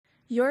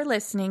You're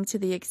listening to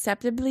the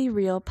Acceptably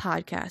Real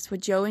podcast with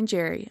Joe and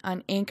Jerry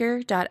on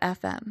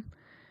Anchor.fm,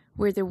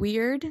 where the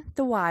weird,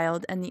 the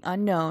wild, and the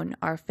unknown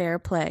are fair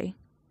play.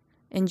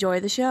 Enjoy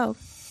the show.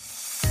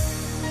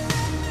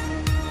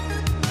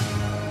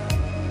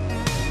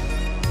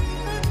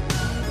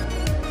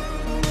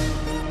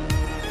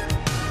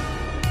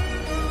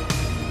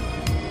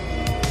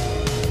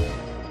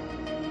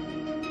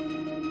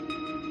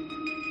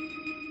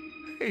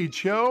 Hey,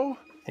 Joe.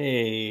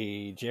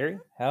 Hey, Jerry.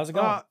 How's it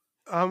going?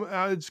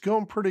 It's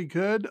going pretty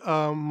good.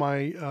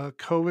 My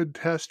COVID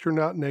test turned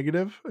out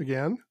negative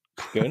again.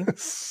 Good.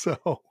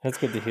 So That's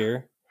good to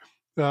hear.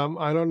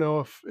 I don't know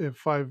if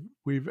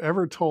we've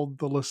ever told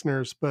the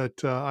listeners,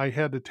 but I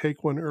had to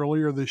take one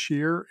earlier this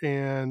year,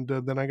 and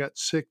then I got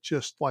sick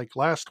just like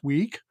last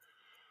week,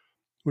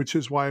 which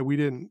is why we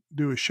didn't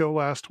do a show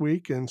last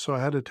week, and so I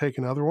had to take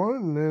another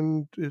one,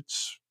 and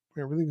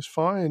everything's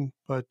fine.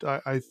 But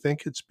I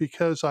think it's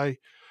because I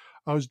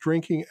was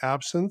drinking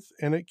absinthe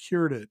and it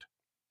cured it.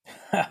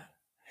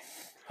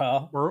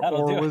 Well,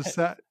 or is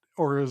that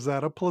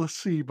a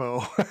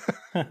placebo?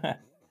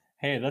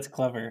 Hey, that's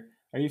clever.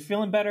 Are you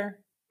feeling better?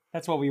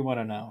 That's what we want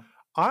to know.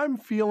 I'm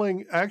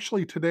feeling,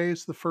 actually today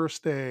is the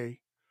first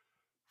day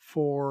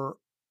for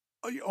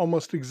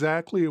almost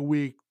exactly a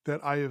week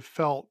that I have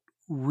felt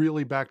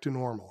really back to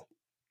normal.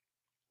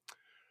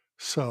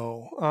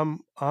 So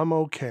I'm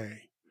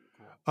okay.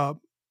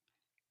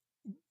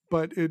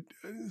 But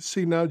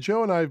now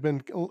Joe and I have been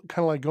kind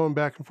of like going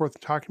back and forth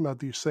talking about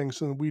these things,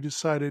 and we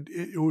decided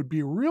it would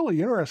be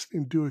really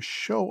interesting to do a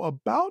show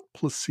about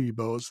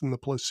placebos and the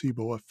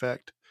placebo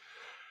effect,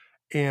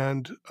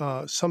 and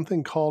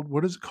something called,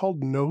 what is it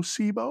called?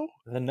 Nocebo?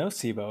 The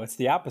nocebo. It's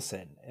the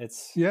opposite.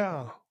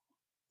 Yeah.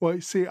 Well,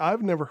 see,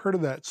 I've never heard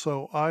of that,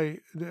 so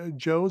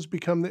Joe's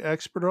become the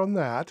expert on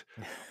that,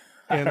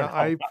 and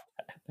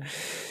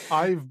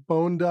I've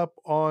boned up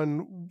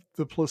on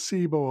the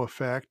placebo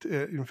effect.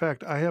 In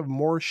fact, I have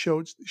more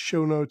show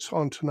notes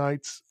on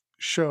tonight's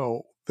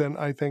show than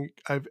I think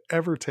I've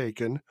ever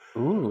taken.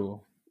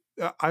 Ooh.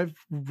 I've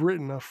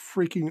written a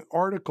freaking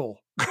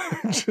article,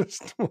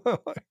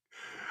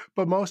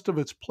 but most of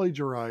it's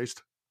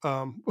plagiarized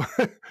from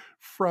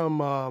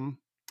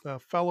a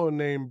fellow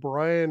named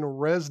Brian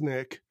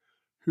Resnick,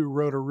 who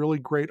wrote a really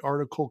great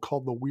article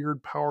called The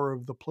Weird Power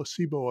of the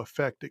Placebo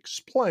Effect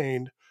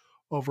Explained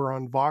over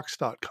on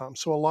Vox.com.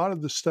 So a lot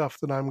of the stuff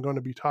that I'm going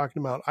to be talking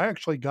about, I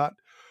actually got,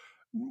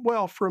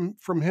 well, from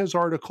his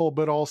article,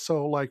 but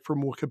also like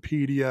from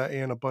Wikipedia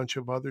and a bunch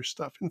of other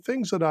stuff and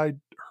things that I'd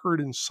heard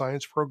in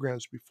science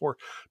programs before.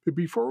 But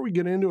before we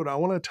get into it, I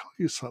want to tell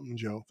you something,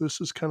 Joe.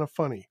 This is kind of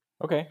funny.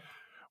 Okay.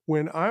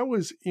 When I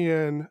was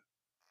in,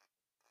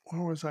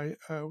 where was I?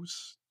 I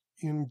was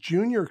in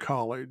junior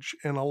college,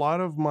 and a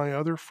lot of my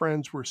other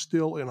friends were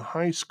still in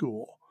high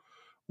school.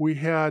 We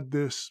had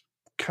this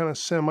kind of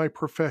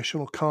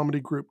semi-professional comedy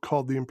group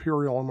called the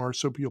Imperial and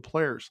Marsupial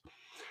Players.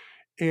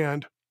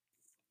 And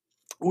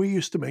we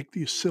used to make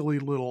these silly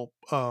little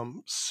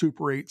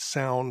Super 8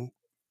 sound,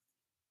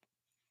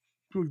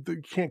 you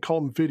can't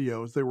call them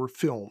videos, they were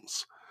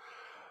films.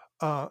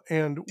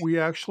 And we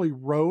actually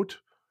wrote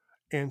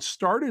and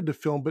started to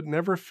film, but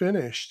never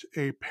finished,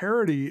 a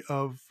parody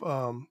of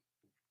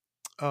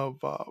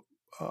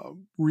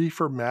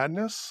Reefer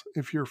Madness,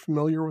 if you're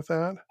familiar with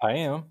that. I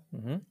am.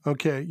 Mm-hmm.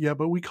 Okay, yeah,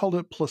 but we called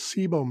it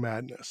Placebo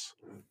Madness.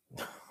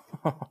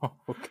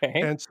 Okay.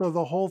 And so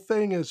the whole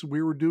thing is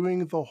we were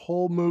doing the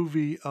whole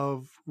movie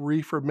of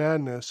Reefer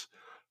Madness,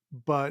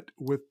 but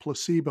with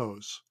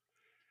placebos.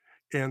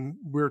 And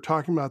we were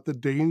talking about the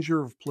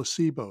danger of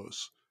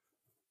placebos.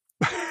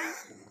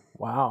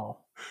 Wow.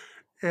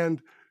 And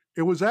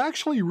it was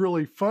actually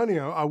really funny.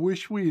 I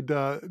wish we'd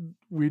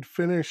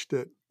finished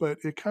it, but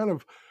it kind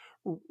of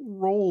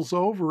rolls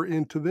over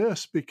into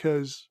this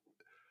because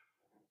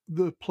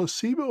the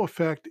placebo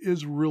effect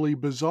is really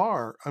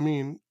bizarre. I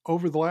mean,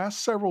 over the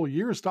last several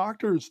years,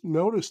 doctors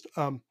noticed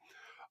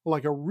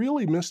like a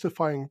really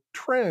mystifying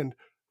trend.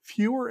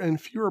 Fewer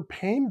and fewer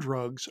pain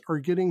drugs are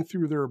getting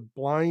through their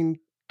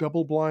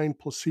double-blind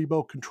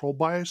placebo control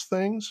bias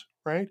things,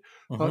 right?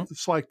 Mm-hmm.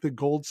 It's like the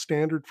gold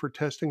standard for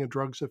testing a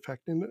drug's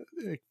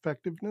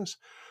effectiveness.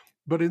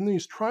 But in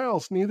these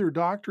trials, neither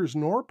doctors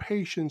nor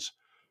patients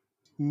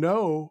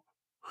know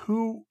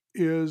who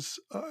is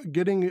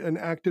getting an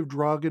active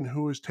drug and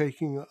who is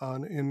taking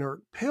an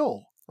inert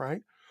pill,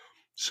 right?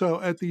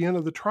 So at the end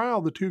of the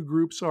trial, the two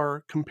groups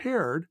are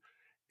compared.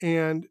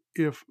 And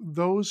if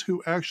those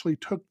who actually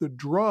took the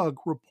drug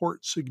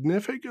report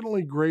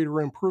significantly greater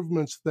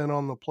improvements than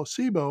on the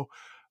placebo,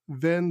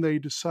 then they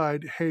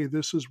decide, hey,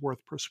 this is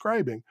worth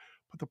prescribing.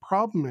 But the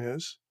problem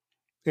is,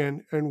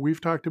 and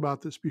we've talked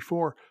about this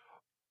before,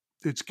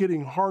 it's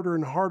getting harder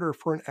and harder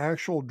for an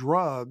actual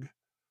drug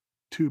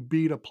to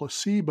beat a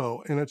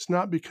placebo. And it's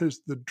not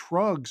because the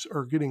drugs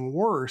are getting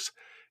worse.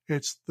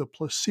 It's the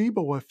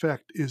placebo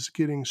effect is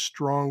getting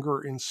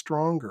stronger and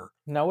stronger.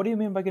 Now, what do you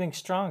mean by getting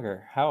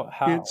stronger? How?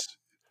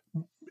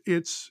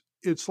 It's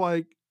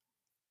like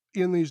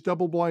in these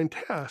double-blind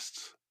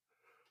tests,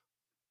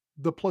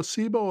 the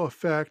placebo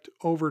effect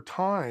over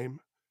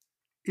time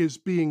is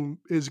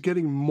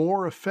getting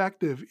more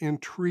effective in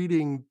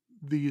treating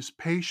these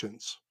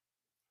patients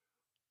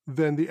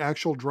than the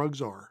actual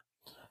drugs are.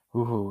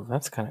 Ooh,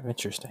 that's kind of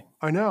interesting.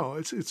 I know,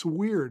 it's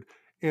weird.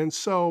 And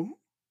so,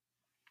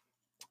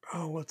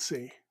 let's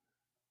see.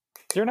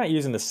 They're not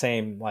using the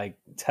same like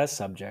test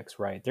subjects,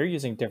 right? They're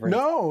using different.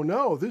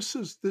 No, this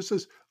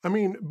is, I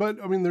mean,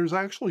 there's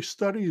actually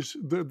studies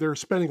that they're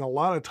spending a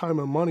lot of time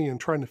and money in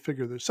trying to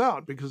figure this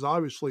out, because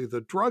obviously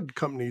the drug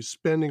company's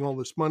spending all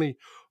this money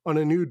on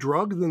a new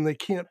drug, then they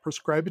can't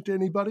prescribe it to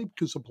anybody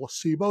because the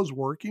placebo is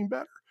working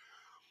better,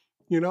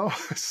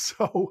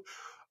 So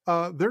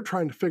they're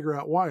trying to figure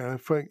out why. And I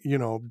think,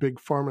 Big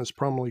Pharma is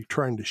probably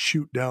trying to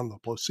shoot down the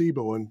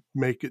placebo and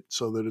make it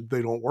so that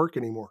they don't work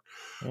anymore.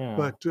 Yeah.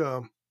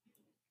 But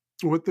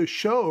what they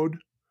showed,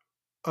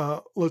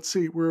 let's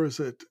see, where is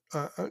it?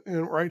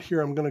 And right here,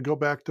 I'm going to go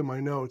back to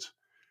my notes.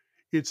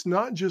 It's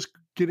not just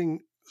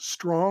getting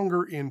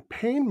stronger in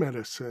pain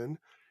medicine,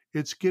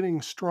 it's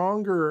getting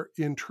stronger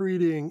in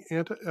treating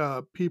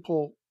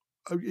people,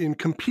 in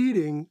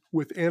competing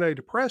with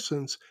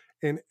antidepressants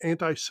and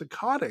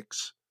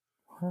antipsychotics.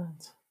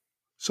 What?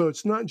 So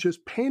it's not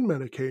just pain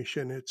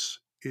medication, it's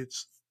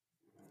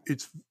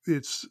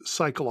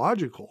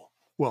psychological.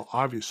 Well,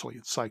 obviously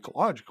it's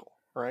psychological,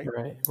 right?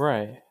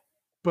 Right.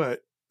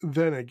 But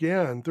then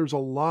again, there's a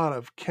lot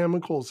of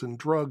chemicals and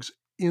drugs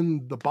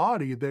in the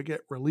body that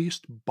get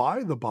released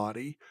by the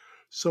body.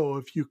 So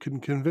if you can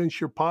convince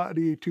your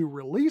body to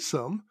release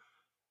them,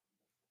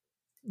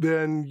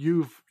 then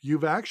you've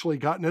actually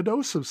gotten a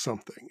dose of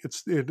something.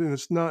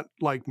 It's not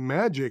like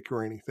magic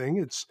or anything.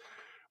 It's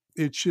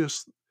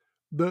just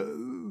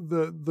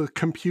the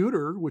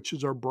computer, which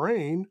is our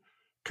brain,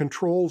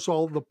 controls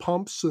all the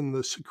pumps and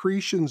the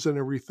secretions and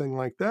everything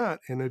like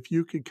that. And if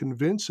you could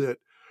convince it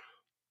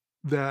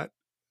that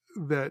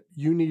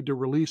you need to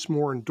release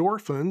more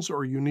endorphins,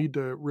 or you need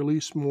to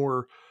release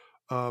more,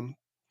 I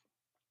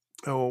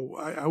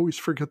always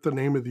forget the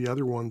name of the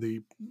other one,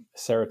 the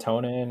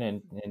serotonin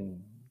and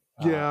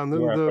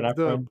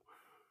norepinephrine.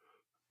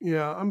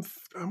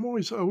 I'm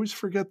always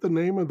forget the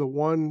name of the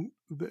one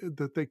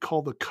that they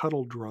call the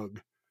cuddle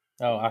drug.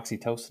 Oh,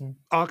 oxytocin.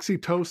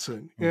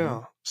 Mm-hmm.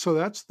 Yeah. So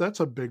that's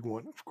a big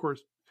one, of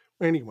course.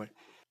 Anyway,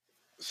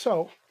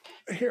 so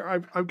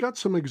here I've got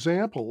some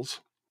examples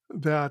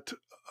that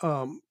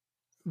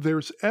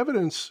there's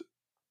evidence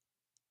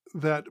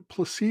that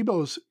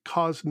placebos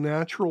cause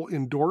natural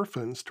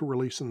endorphins to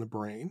release in the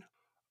brain.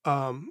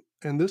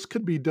 And this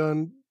could be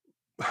done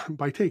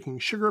by taking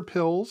sugar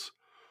pills,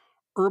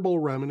 herbal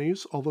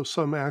remedies, although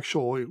some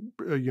actually,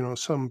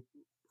 some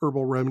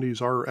herbal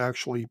remedies are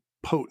actually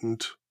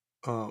potent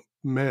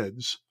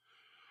meds.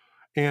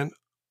 And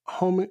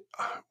how do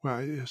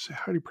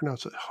you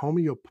pronounce it?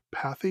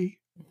 Homeopathic?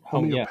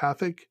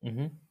 Yeah.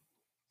 Mm-hmm.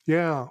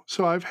 Yeah.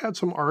 So I've had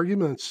some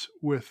arguments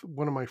with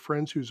one of my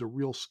friends who's a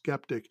real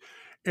skeptic,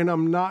 and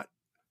I'm not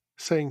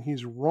saying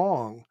he's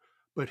wrong,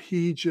 but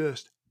he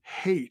just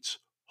hates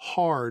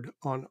hard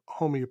on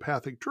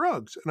homeopathic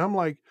drugs. And I'm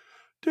like,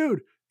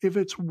 dude, if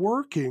it's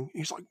working,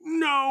 he's like,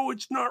 no,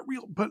 it's not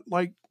real. But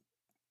like,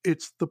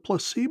 it's the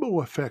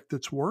placebo effect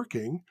that's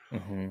working.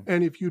 Mm-hmm.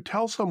 And if you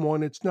tell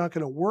someone it's not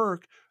going to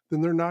work, then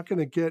they're not going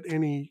to get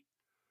any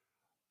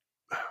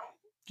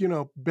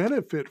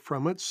benefit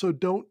from it. So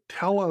don't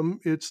tell them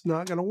it's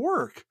not going to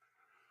work.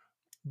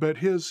 But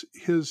he's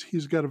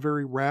got a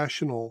very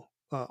rational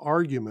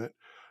argument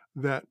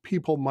that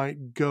people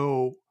might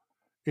go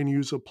and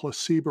use a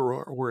placebo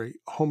or a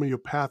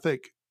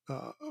homeopathic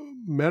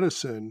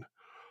medicine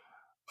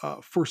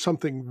for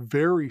something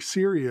very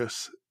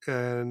serious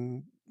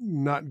and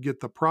not get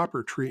the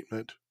proper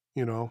treatment,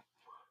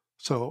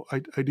 So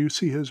I do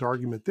see his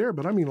argument there,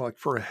 but I mean, like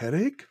for a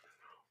headache,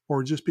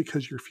 or just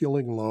because you're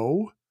feeling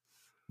low,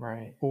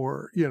 right?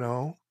 Or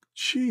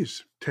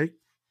geez,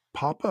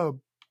 pop a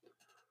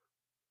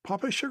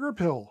sugar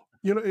pill.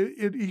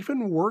 It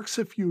even works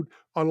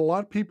on a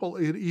lot of people.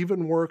 It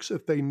even works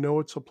if they know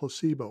it's a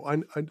placebo.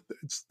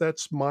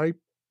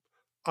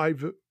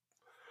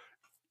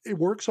 It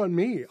works on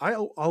me.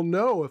 I'll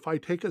know if I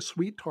take a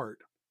sweet tart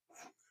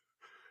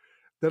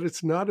that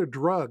it's not a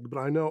drug, but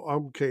I know,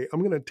 okay,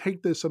 I'm going to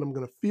take this and I'm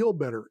going to feel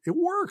better. It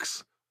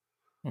works.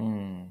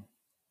 Do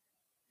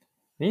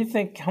you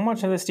think, how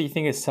much of this do you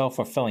think is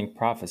self-fulfilling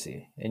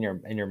prophecy in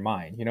your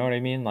mind? You know what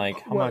I mean?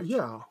 Like how much?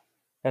 Yeah.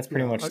 That's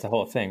pretty much the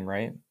whole thing,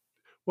 right?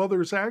 Well,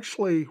 there's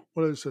actually,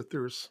 what is it?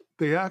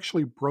 They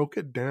actually broke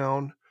it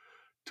down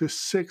to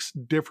 6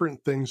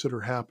 different things that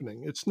are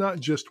happening. It's not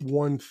just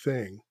one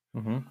thing.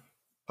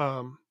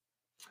 Mm-hmm.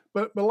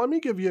 But let me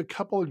give you a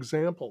couple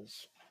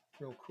examples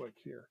real quick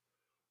here.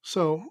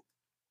 So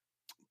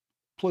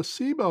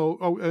placebo,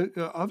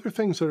 other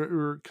things that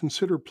are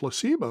considered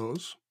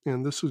placebos,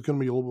 and this is going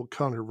to be a little bit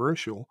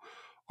controversial,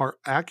 are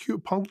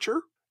acupuncture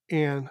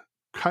and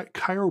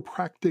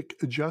chiropractic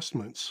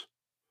adjustments.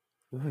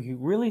 Ooh, you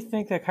really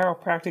think that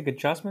chiropractic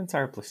adjustments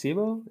are a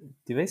placebo?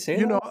 Do they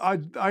say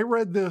that? I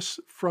read this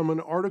from an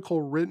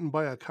article written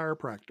by a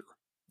chiropractor.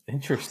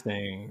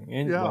 Interesting.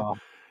 Yeah. Wow.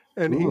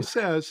 And Ooh.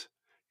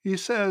 he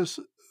says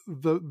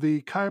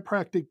the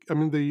chiropractic,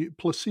 the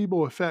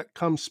placebo effect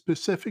comes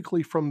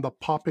specifically from the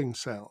popping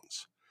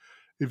sounds.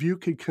 If you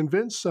could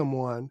convince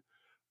someone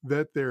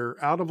that they're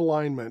out of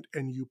alignment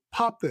and you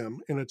pop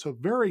them, and it's a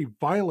very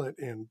violent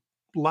and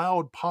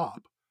loud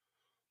pop,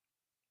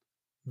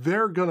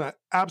 they're going to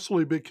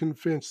absolutely be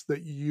convinced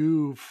that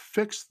you've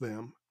fixed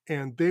them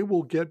and they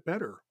will get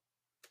better.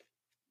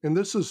 And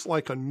this is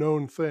like a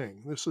known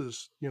thing. This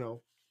is,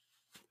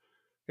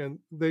 and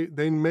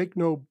they make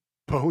no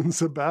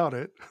bones about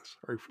it.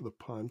 Sorry for the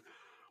pun,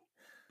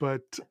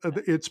 but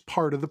it's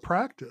part of the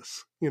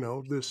practice.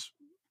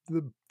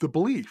 The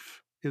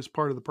belief is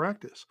part of the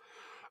practice.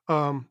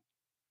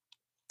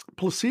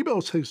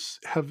 Placebos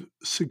have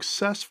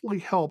successfully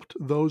helped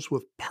those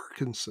with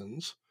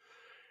Parkinson's,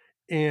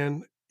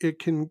 and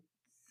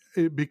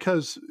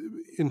because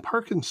in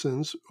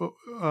Parkinson's,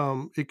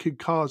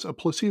 a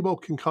placebo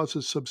can cause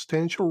a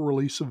substantial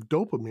release of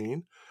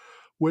dopamine,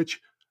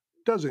 which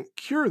doesn't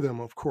cure them,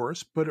 of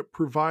course, but it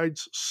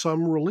provides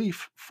some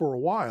relief for a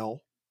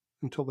while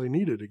until they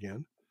need it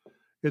again.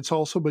 It's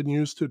also been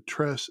used to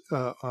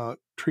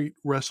treat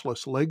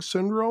restless leg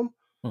syndrome,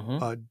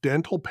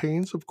 dental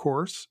pains, of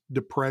course,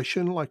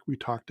 depression, like we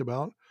talked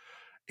about.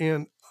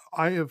 And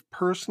I have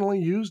personally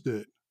used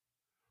it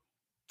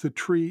to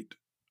treat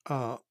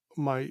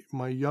my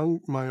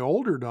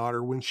older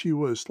daughter when she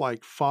was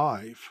like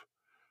 5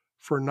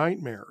 for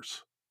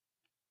nightmares.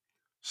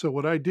 So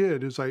what I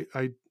did is I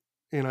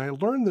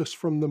learned this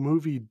from the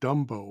movie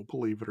Dumbo,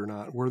 believe it or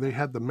not, where they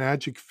had the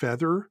magic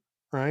feather,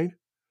 right?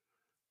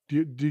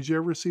 Did you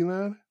ever see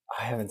that?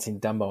 I haven't seen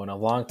Dumbo in a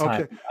long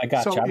time. Okay. I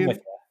got you. I'm with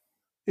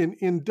you.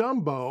 In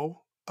Dumbo,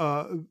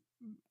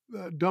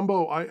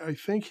 Dumbo, I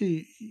think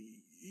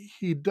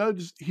he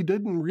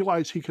didn't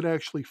realize he could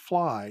actually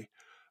fly,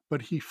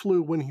 but he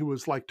flew when he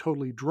was like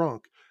totally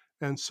drunk.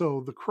 And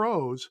so the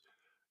crows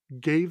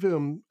gave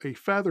him a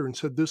feather and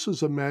said, "This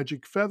is a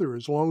magic feather.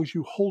 As long as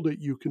you hold it,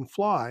 you can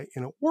fly."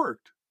 And it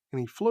worked, and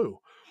he flew.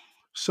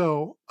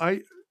 So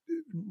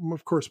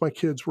of course, my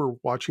kids were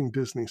watching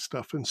Disney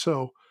stuff. And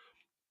so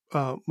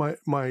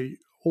my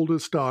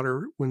oldest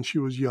daughter, when she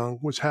was young,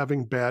 was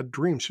having bad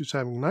dreams. She was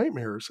having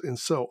nightmares. And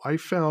so I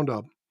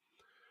dug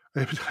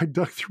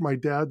through my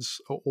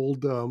dad's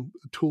old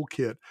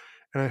toolkit,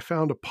 and I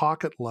found a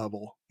pocket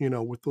level,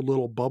 with the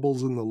little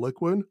bubbles in the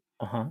liquid.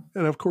 And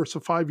of course, a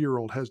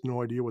 5-year-old has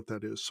no idea what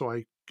that is. So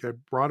I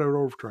brought it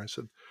over to her. I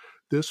said,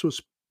 "This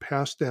was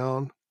passed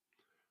down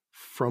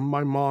from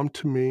my mom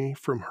to me,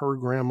 from her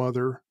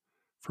grandmother,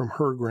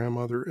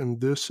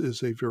 and this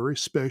is a very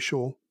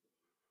special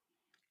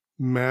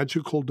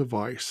magical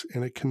device,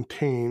 and it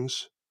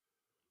contains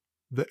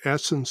the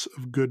essence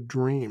of good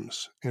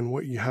dreams. And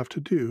what you have to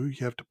do,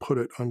 you have to put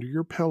it under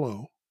your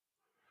pillow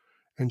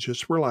and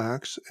just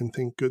relax and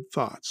think good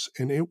thoughts,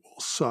 and it will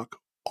suck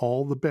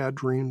all the bad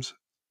dreams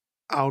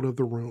out of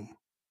the room,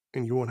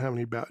 and you won't have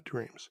any bad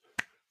dreams."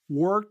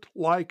 Worked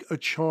like a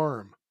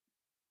charm.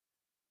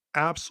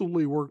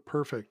 Absolutely worked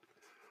perfect.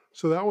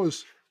 So that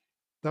was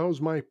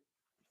my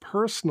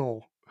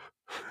personal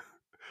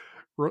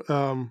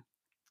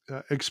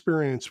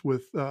experience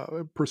with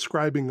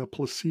prescribing a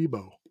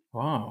placebo.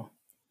 Wow.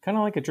 Kind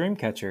of like a dream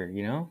catcher,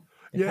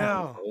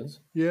 Yeah.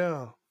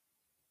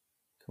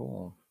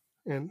 Cool.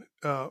 And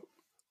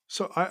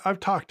so I've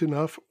talked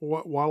enough.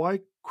 While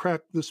I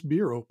crack this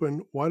beer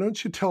open, why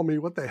don't you tell me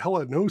what the hell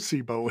a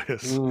nocebo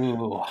is?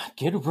 Ooh,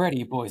 get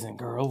ready, boys and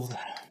girls.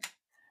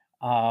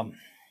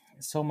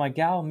 So my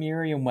gal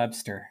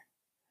Merriam-Webster,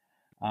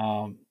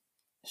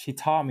 she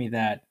taught me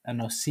that a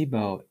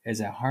nocebo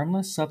is a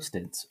harmless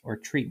substance or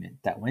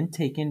treatment that, when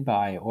taken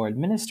by or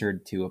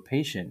administered to a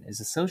patient, is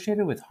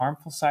associated with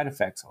harmful side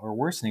effects or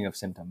worsening of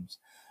symptoms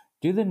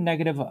due to the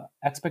negative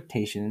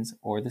expectations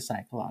or the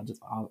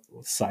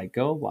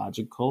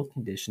psychological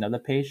condition of the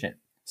patient.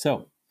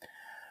 So,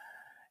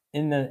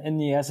 in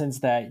the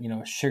essence that,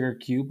 a sugar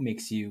cube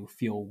makes you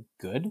feel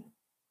good,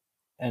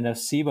 and a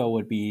nocebo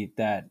would be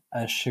that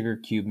a sugar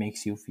cube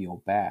makes you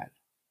feel bad.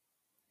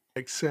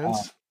 Makes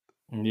sense.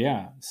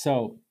 Yeah.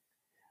 So,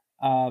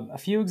 a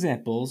few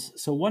examples.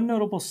 So, one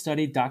notable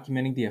study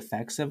documenting the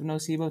effects of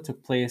nocebo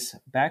took place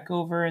back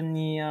over in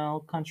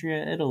the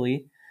country of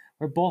Italy,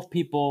 where both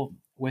people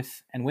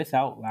with and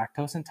without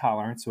lactose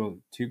intolerance, so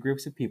 2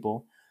 groups of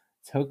people,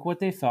 took what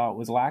they thought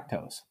was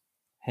lactose.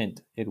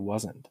 Hint, it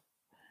wasn't.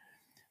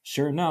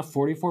 Sure enough,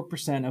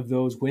 44% of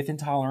those with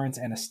intolerance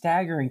and a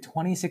staggering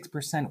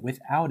 26%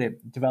 without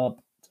it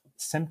developed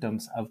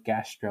symptoms of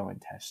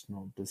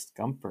gastrointestinal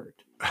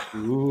discomfort.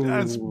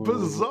 That's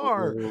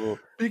bizarre,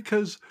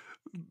 because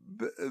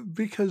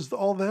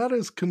all that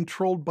is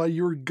controlled by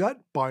your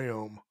gut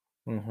biome.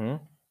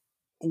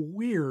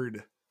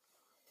 Weird.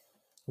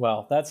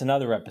 Well, that's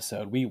another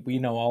episode. We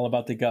know all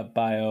about the gut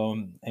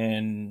biome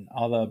and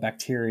all the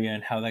bacteria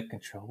and how that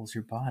controls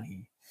your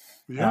body.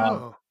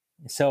 Yeah.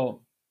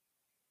 So,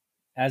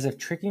 as if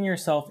tricking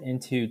yourself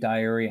into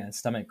diarrhea and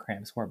stomach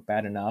cramps weren't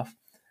bad enough,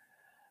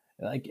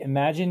 like,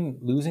 imagine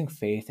losing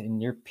faith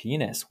in your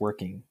penis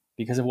working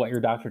because of what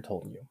your doctor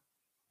told you.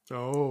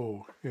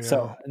 Oh,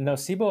 So, yeah.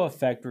 nocebo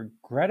effect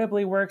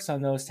regrettably works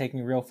on those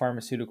taking real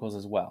pharmaceuticals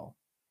as well.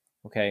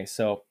 Okay,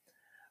 so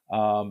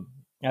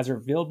as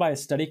revealed by a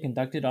study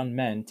conducted on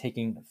men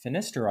taking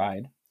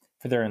finasteride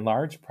for their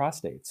enlarged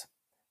prostates,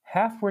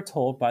 half were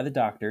told by the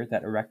doctor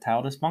that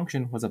erectile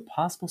dysfunction was a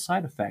possible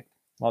side effect,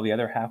 while the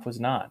other half was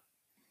not.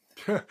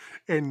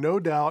 And no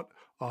doubt,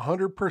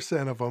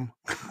 100% of them.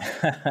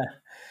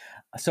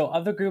 So,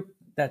 of the group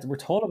that were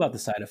told about the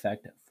side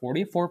effect,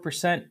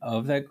 44%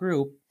 of that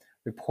group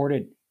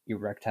reported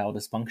erectile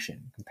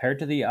dysfunction, compared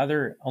to the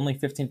other only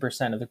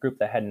 15% of the group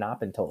that had not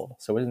been told.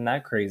 So, isn't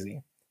that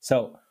crazy?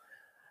 So,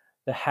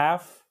 the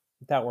half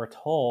that were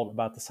told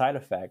about the side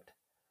effect,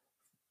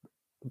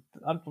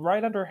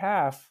 right under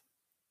half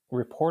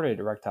reported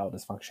erectile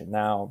dysfunction.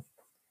 Now,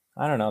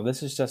 I don't know.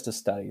 This is just a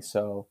study,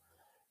 so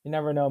you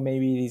never know.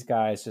 Maybe these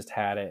guys just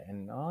had it,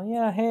 and oh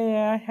yeah, hey,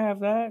 I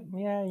have that.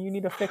 Yeah, you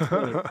need to fix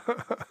me.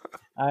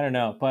 I don't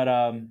know, but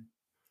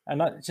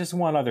just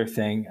one other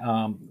thing.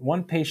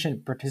 One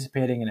patient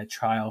participating in a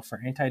trial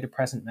for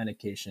antidepressant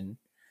medication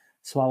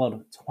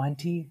swallowed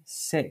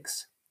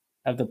 26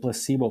 of the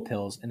placebo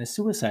pills in a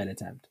suicide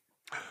attempt.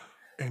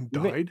 And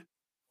Even, died?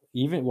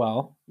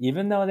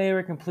 even though they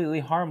were completely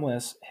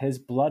harmless, his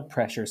blood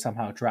pressure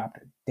somehow dropped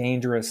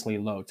dangerously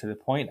low to the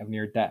point of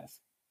near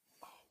death.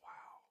 Oh, wow.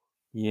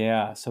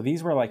 Yeah, so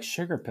these were like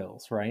sugar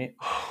pills, right?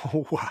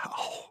 Oh,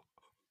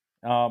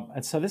 wow.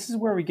 And so this is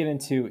where we get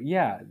into,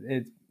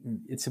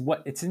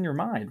 it's in your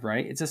mind,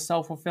 right? It's a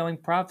self-fulfilling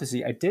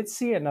prophecy. I did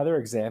see another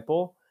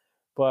example,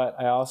 but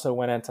I also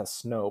went into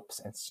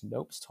Snopes, and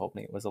Snopes told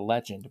me it was a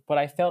legend, but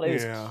I felt it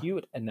was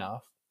cute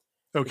enough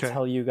to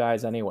tell you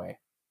guys anyway.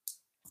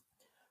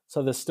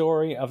 So the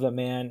story of the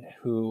man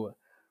who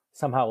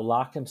somehow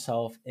locked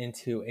himself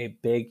into a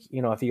big,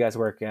 if you guys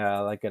work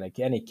like in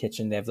any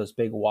kitchen, they have those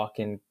big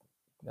walk-in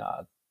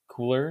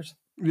coolers.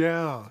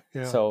 Yeah.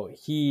 So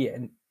he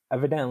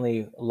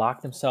evidently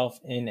locked himself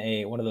in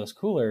one of those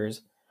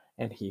coolers,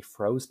 and he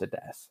froze to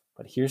death.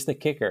 But here's the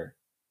kicker: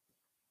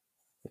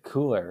 the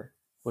cooler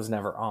was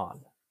never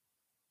on.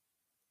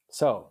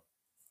 So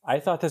I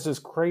thought this was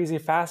crazy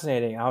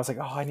fascinating. I was like,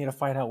 oh, I need to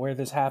find out where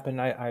this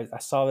happened. I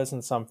saw this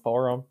in some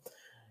forum.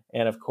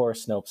 And of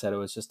course, Snopes said it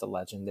was just a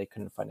legend. They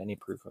couldn't find any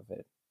proof of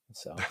it.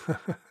 So,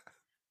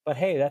 but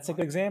hey, that's a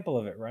good example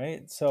of it,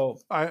 right? So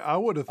I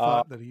would have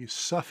thought that he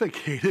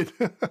suffocated.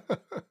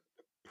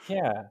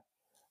 Yeah.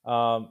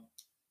 So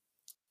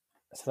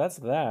that's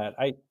that.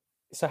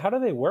 So how do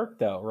they work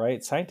though,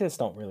 right? Scientists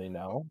don't really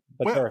know,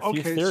 but there are a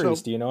few theories.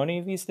 So, do you know any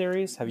of these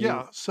theories? Have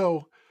you?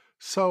 So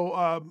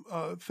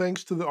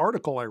thanks to the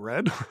article I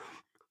read,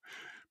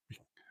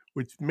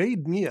 which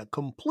made me a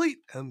complete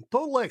and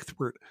total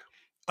expert,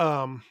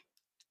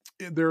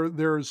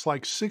 there's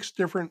like 6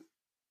 different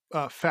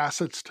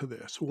facets to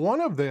this. One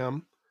of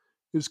them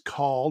is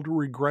called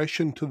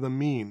regression to the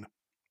mean.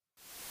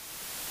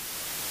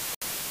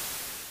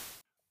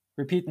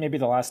 Repeat maybe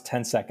the last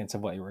 10 seconds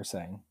of what you were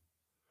saying.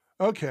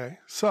 Okay,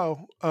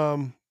 so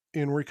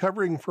in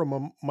recovering from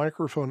a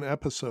microphone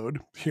episode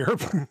here,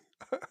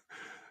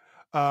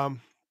 gosh,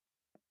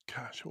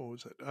 what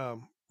was it?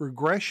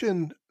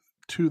 Regression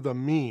to the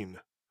mean.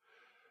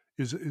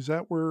 Is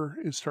that where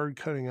it started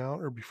cutting out,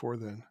 or before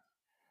then?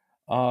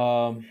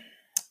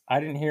 I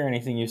didn't hear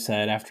anything you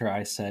said after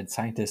I said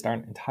scientists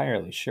aren't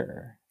entirely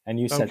sure, and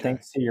you said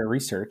thanks to your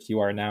research, you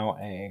are now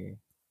a.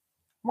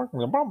 No,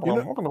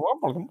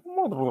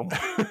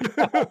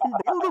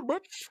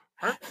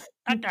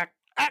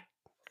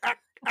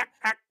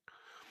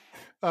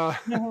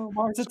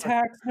 Mars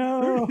attacks.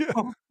 No.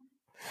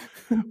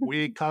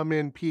 We come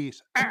in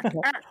peace. All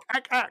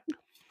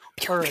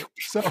right.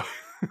 So, all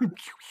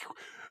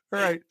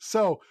right.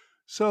 So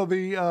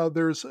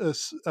there's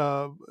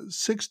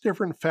 6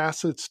 different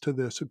facets to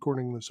this,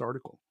 according to this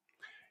article,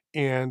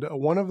 and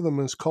one of them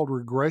is called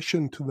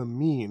regression to the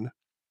mean.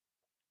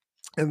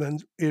 And then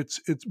it's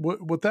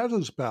what that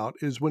is about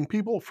is when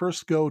people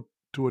first go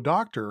to a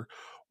doctor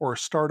or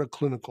start a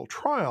clinical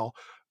trial,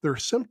 their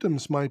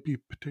symptoms might be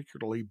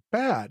particularly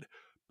bad,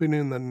 but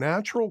in the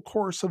natural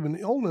course of an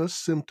illness,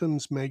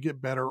 symptoms may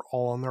get better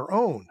all on their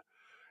own.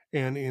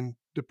 And in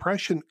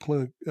depression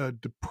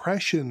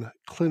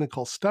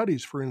clinical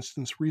studies, for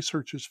instance,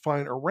 researchers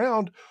find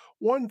around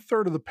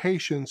 1/3 of the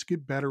patients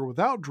get better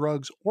without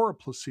drugs or a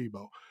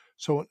placebo.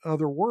 So in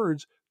other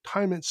words,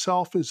 time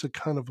itself is a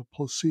kind of a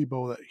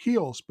placebo that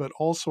heals. But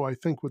also, I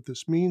think what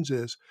this means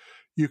is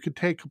you could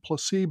take a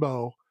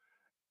placebo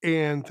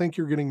and think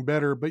you're getting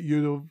better, but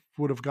you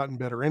would have gotten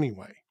better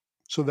anyway.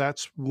 So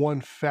that's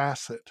one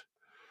facet,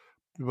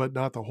 but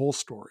not the whole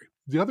story.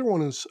 The other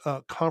one is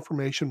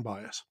confirmation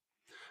bias.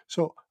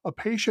 So a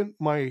patient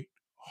might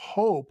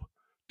hope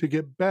to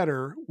get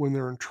better when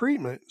they're in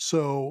treatment,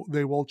 so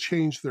they will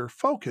change their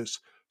focus.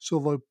 So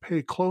they'll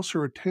pay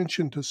closer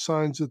attention to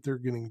signs that they're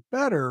getting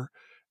better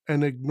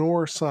and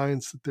ignore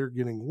signs that they're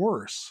getting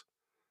worse.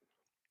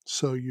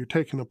 So you're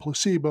taking a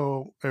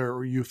placebo,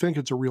 or you think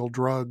it's a real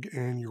drug,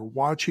 and you're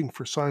watching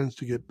for signs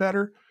to get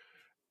better,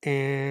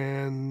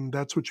 And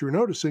that's what you're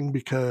noticing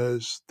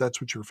because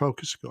that's what you're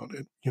focusing on.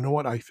 And you know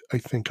what? I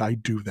think I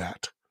do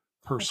that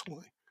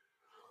personally.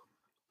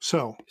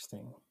 So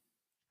Interesting.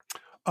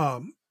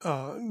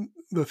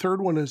 the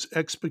third one is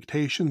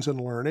expectations and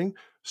learning.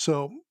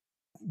 So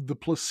the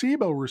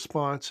placebo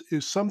response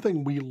is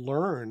something we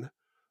learn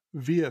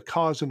via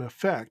cause and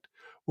effect.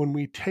 When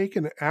we take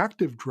an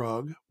active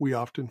drug, we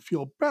often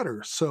feel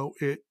better. So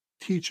it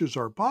teaches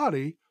our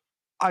body,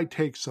 I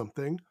take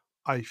something,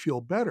 I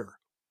feel better.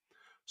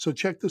 So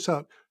check this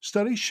out.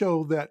 Studies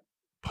show that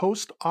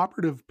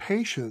post-operative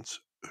patients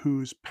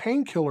whose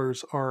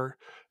painkillers are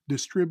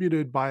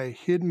distributed by a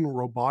hidden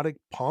robotic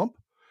pump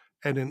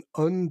at an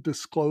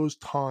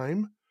undisclosed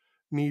time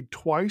need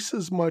twice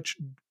as much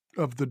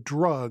of the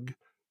drug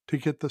to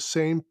get the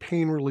same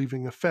pain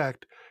relieving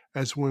effect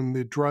as when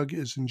the drug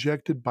is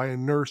injected by a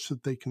nurse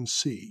that they can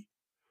see.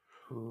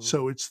 Ooh.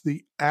 So it's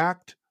the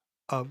act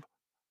of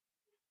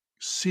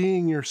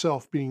seeing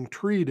yourself being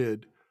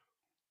treated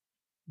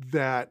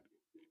that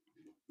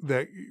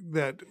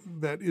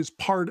is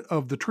part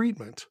of the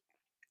treatment.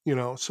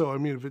 So I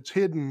mean, if it's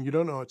hidden, you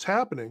don't know it's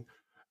happening,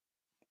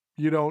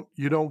 you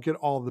don't get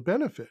all the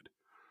benefit.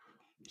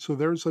 So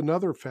there's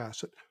another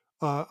facet.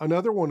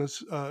 Another one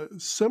is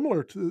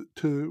similar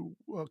to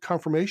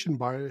confirmation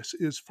bias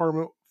is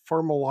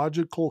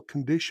pharmacological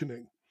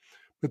conditioning,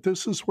 but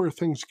this is where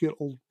things get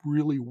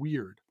really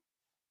weird.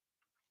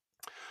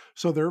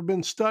 So there have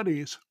been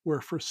studies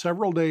where for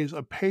several days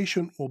a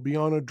patient will be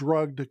on a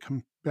drug to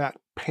combat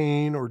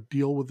pain or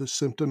deal with the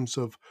symptoms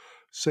of,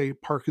 say,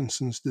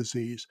 Parkinson's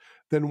disease.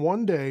 Then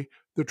one day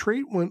the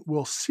treatment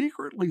will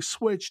secretly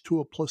switch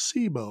to a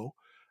placebo,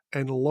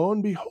 and lo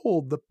and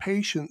behold, the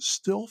patient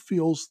still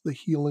feels the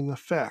healing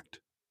effect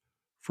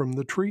from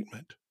the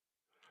treatment.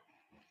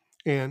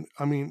 And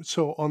I mean,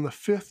 so on the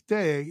fifth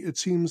day, it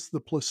seems the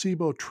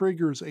placebo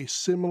triggers a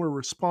similar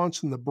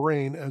response in the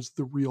brain as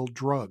the real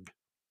drug.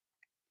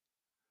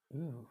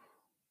 Ooh.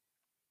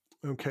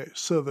 Okay,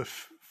 so the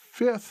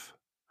fifth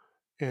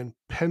and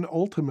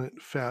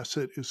penultimate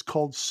facet is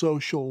called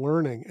social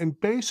learning. And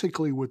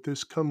basically, what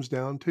this comes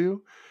down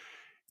to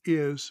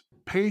is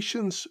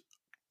patients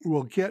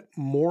will get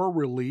more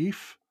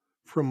relief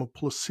from a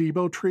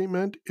placebo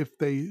treatment if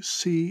they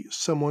see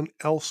someone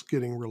else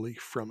getting relief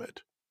from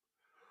it.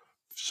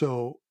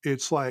 So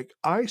it's like,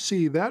 I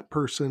see that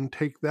person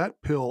take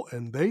that pill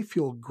and they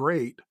feel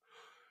great.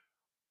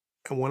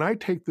 And when I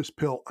take this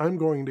pill, I'm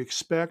going to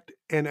expect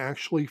and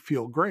actually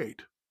feel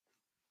great.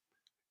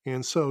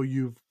 And so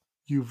you've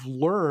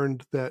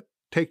learned that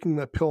taking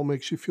that pill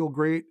makes you feel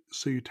great.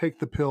 So you take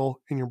the pill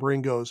and your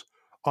brain goes,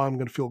 oh, I'm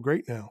going to feel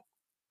great now.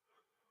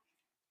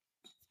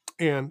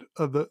 And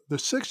the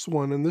sixth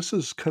one, and this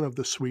is kind of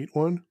the sweet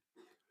one,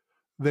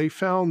 they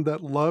found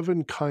that love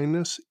and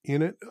kindness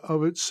in it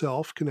of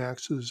itself can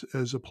act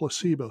as a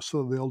placebo.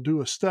 So they'll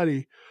do a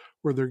study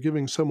where they're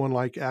giving someone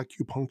like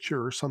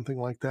acupuncture or something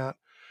like that.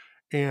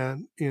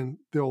 And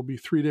there'll be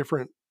three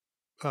different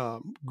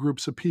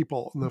groups of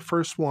people. And the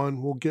first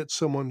one will get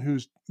someone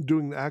who's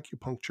doing the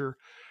acupuncture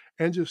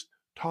and just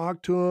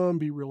talk to them,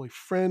 be really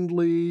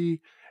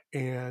friendly,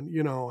 and,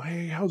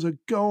 hey, how's it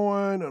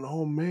going? And,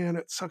 oh man,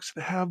 it sucks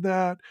to have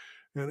that.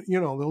 And,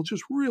 they'll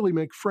just really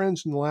make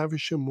friends and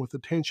lavish them with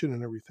attention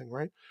and everything,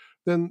 right?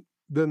 Then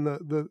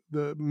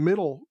the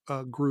middle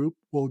group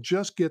will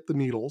just get the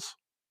needles,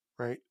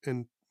 right?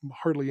 And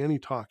hardly any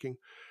talking.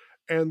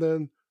 And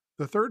then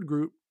the third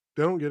group,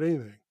 they don't get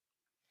anything.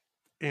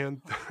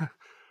 And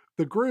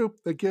the group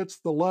that gets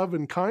the love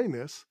and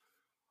kindness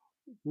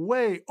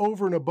way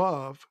over and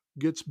above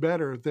gets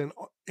better than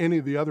any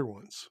of the other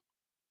ones.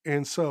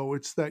 And so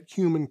it's that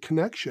human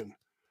connection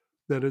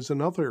that is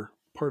another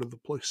part of the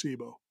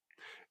placebo.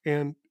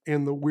 And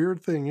the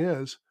weird thing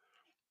is,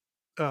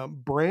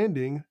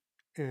 branding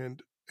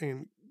and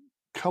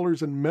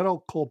colors and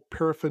medical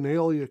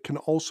paraphernalia can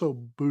also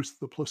boost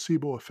the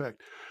placebo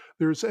effect.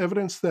 There's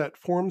evidence that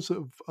forms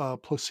of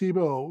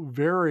placebo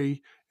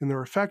vary in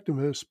their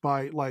effectiveness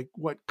by like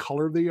what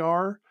color they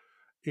are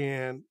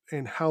and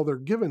how they're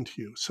given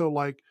to you. So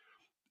like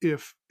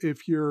if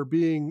you're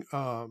being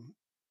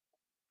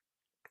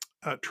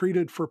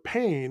treated for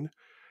pain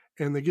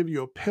and they give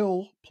you a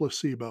pill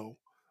placebo,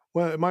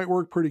 well, it might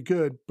work pretty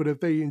good, but if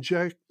they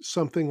inject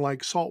something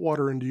like salt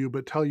water into you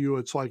but tell you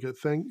it's like a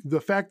thing,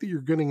 the fact that you're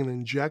getting an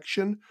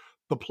injection,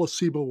 the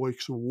placebo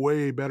works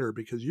way better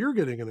because you're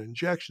getting an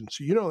injection.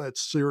 So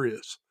that's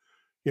serious,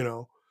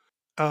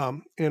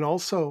 and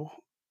also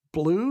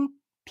blue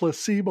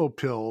placebo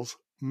pills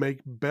make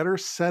better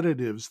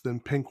sedatives than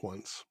pink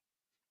ones.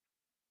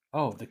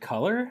 Oh, the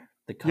color?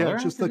 The Yeah, color?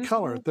 just the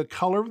color. The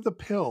color of the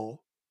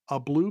pill, a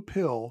blue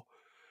pill,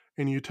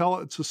 and you tell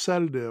it it's a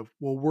sedative,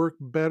 will work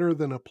better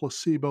than a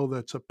placebo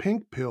that's a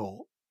pink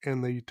pill,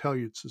 and they tell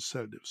you it's a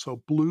sedative.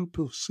 So blue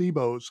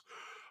placebos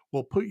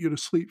will put you to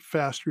sleep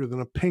faster than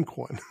a pink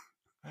one.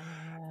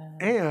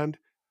 And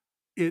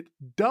it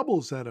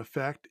doubles that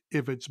effect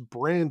if it's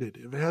branded.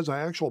 If it has an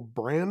actual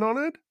brand on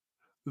it,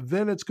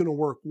 then it's going to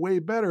work way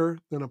better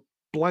than a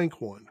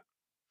blank one.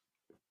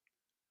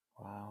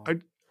 Wow.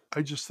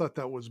 I just thought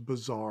that was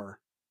bizarre.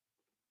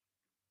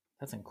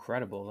 That's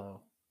incredible,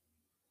 though.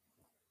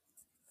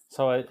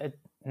 So I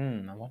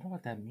wonder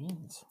what that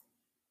means.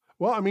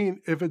 Well, I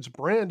mean, if it's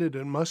branded,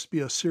 it must be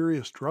a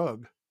serious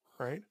drug,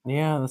 right?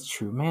 Yeah, that's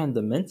true, man.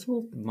 The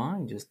mental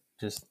mind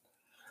just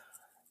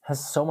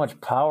has so much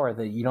power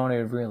that you don't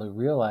even really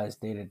realize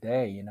day to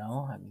day. You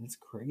know, I mean, it's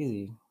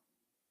crazy.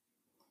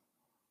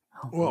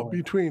 Oh Well, boy.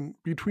 between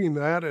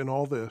that and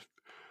all the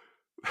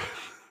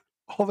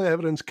all the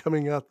evidence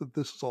coming out that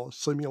this is all a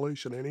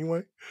simulation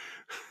anyway,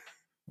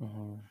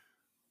 Mm-hmm.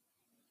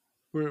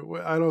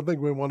 I don't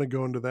think we want to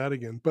go into that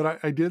again. But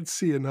I did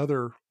see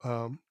another.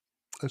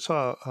 I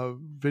saw a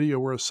video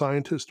where a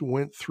scientist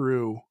went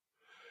through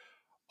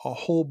a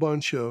whole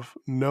bunch of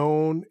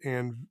known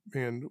and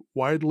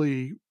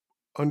widely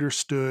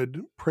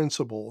understood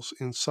principles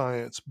in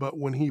science, but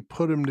when he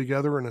put them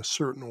together in a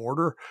certain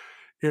order,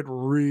 it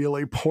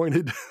really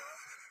pointed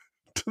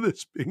to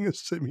this being a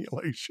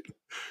simulation.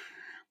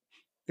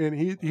 And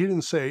he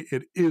didn't say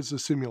it is a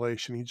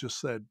simulation. He just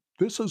said,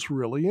 this is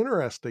really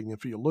interesting.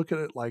 If you look at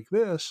it like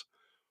this,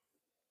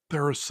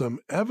 there is some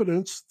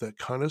evidence that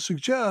kind of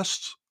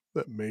suggests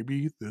that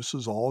maybe this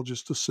is all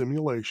just a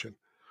simulation.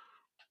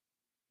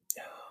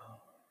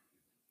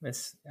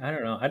 I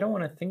don't know. I don't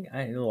want to think.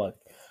 Look,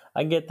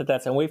 I get that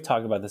that's, and we've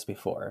talked about this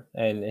before.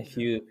 And if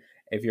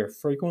you're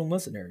frequent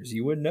listeners,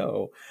 you would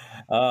know.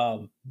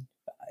 Um,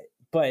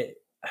 but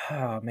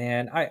oh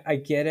man, I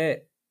get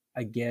it.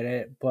 I get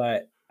it,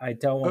 but I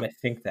don't want to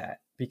think that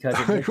because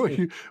it makes me,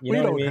 you We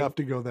know what I don't mean? have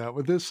to go that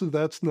way.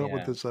 That's not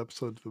what Yeah. this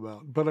episode's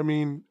about. But I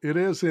mean, it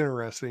is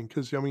interesting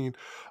because I mean,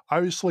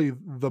 obviously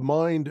the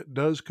mind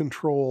does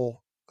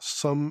control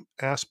some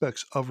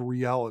aspects of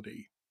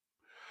reality.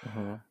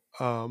 Mhm.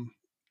 Um,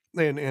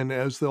 and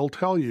as they'll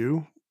tell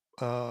you,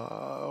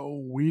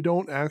 we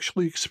don't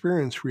actually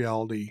experience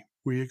reality.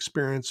 We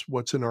experience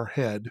what's in our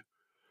head.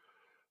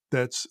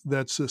 That's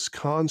this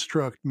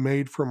construct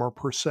made from our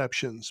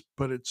perceptions,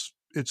 but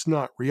it's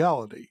not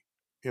reality,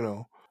 you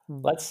know.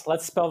 Let's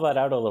spell that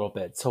out a little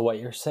bit. So what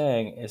you're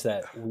saying is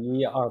that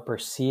we are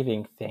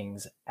perceiving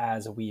things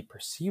as we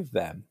perceive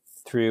them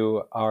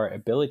through our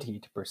ability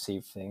to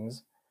perceive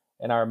things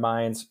and our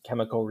mind's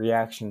chemical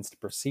reactions to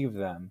perceive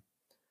them.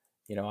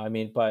 You know, I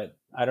mean, but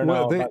I don't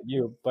Well, know they about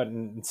you, but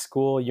in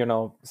school, you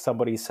know,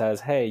 somebody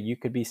says, "Hey, you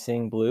could be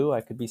seeing blue,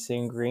 I could be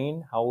seeing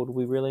green." How would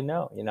we really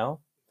know, you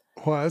know?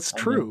 well, that's I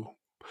mean, true.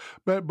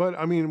 But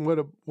I mean,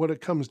 what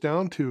it comes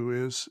down to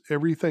is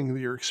everything that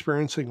you're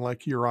experiencing,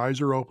 like your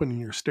eyes are open and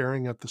you're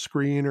staring at the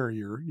screen, or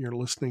you're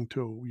listening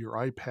to your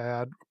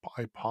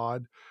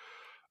iPod.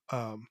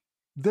 Um,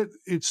 that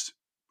it's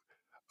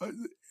uh,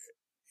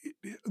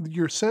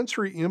 your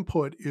sensory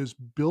input is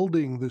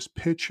building this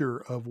picture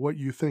of what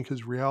you think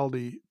is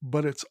reality,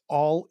 but it's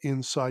all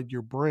inside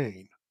your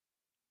brain.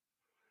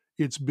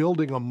 It's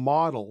building a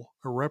model,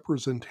 a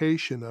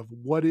representation of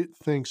what it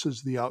thinks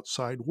is the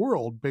outside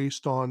world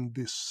based on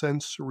the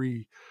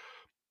sensory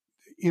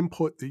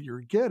input that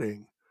you're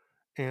getting.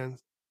 And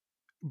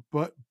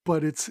but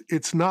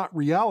it's not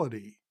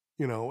reality.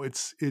 You know,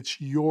 it's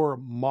your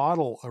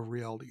model of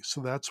reality.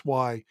 So that's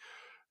why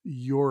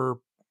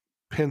your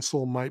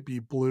pencil might be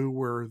blue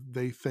where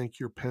they think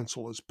your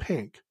pencil is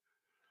pink.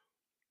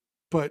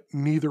 But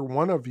neither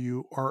one of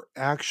you are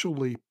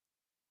actually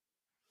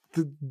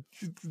the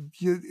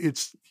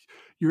it's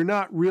you're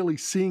not really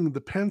seeing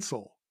the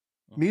pencil.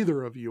 mhm.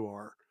 Neither of you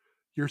are.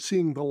 You're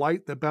seeing the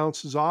light that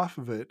bounces off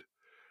of it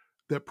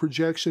that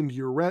projects into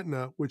your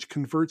retina, which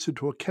converts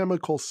into a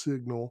chemical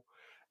signal,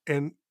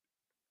 and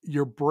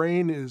your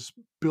brain is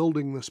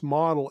building this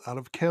model out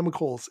of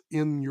chemicals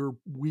in your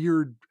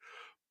weird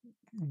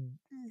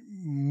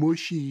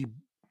mushy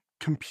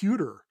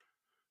computer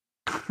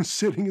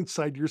sitting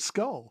inside your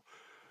skull.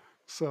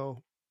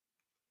 So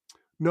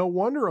no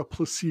wonder a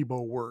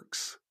placebo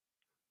works,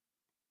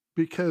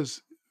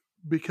 because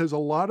a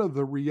lot of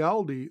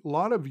a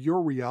lot of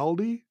your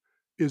reality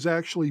is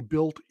actually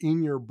built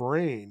in your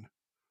brain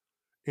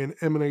and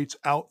emanates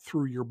out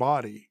through your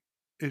body,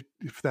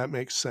 if that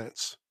makes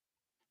sense.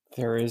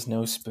 There is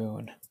no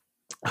spoon.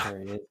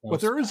 There is no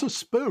But there is a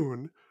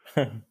spoon.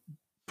 spoon,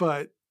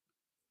 but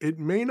it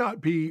may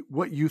not be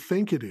what you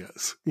think it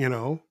is, you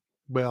know?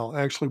 Well,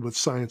 actually, with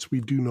science,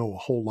 we do know a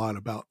whole lot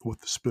about what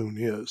the spoon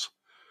is.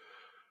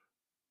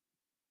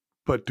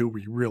 But do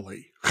we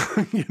really?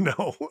 You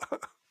know?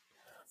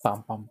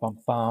 Bum, bum, bum,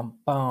 bum,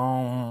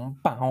 bum,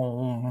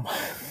 bum.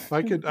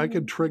 I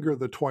could trigger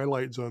the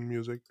Twilight Zone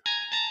music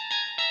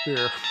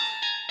here.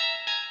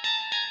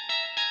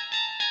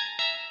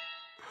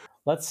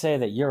 Let's say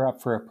that you're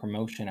up for a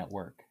promotion at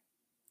work,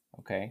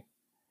 okay?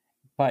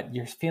 But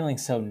you're feeling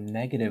so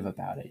negative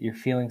about it. You're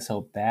feeling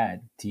so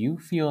bad. Do you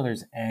feel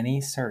there's any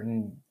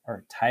certain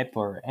or type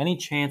or any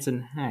chance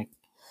in heck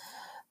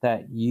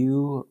that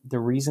the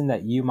reason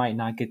that you might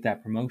not get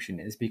that promotion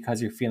is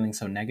because you're feeling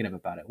so negative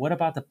about it? What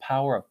about the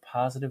power of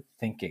positive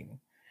thinking?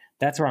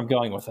 That's where I'm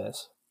going with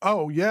this.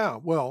 Oh, yeah.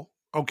 Well,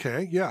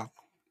 okay. Yeah,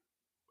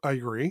 I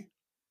agree.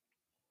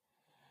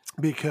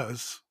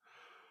 Because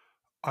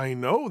I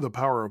know the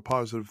power of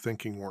positive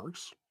thinking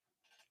works.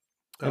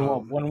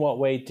 In what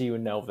way do you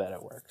know that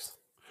it works?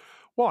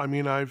 Well, I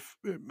mean, I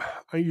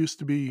used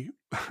to be,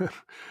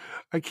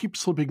 I keep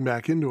slipping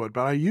back into it,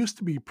 but I used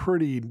to be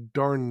pretty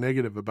darn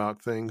negative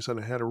about things, and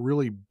I had a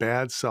really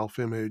bad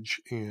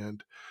self-image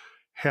and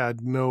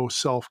had no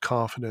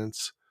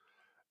self-confidence.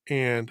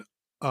 And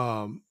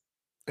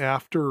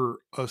after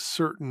a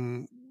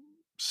certain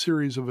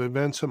series of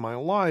events in my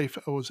life,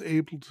 I was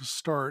able to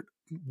start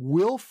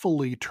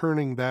willfully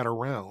turning that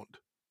around.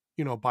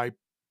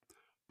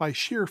 By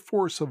sheer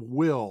force of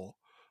will,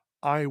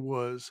 I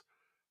was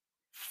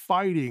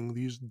fighting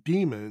these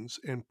demons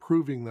and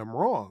proving them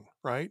wrong,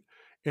 right?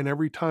 And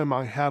every time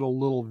I had a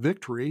little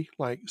victory,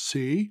 like,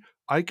 see,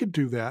 I could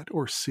do that,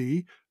 or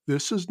see,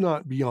 this is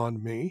not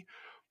beyond me,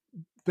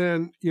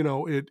 then,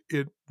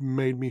 it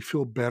made me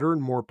feel better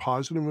and more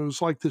positive. It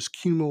was like this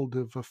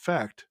cumulative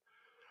effect.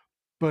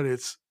 But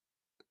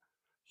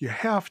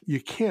you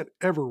can't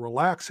ever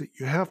relax it.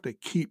 You have to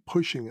keep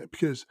pushing it,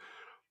 because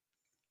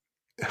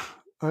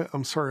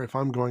I'm sorry if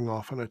I'm going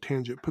off on a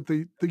tangent, but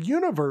the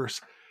universe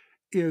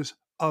is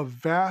a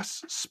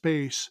vast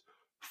space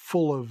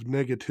full of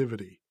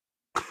negativity.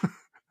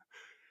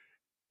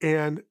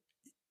 And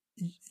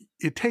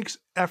it takes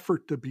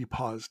effort to be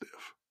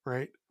positive,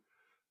 right?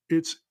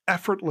 It's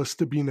effortless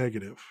to be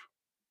negative.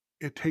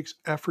 It takes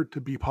effort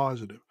to be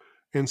positive.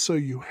 And so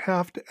you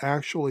have to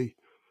actually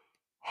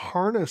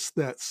harness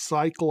that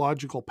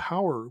psychological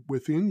power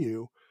within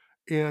you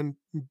and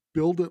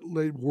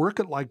work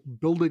it like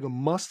building a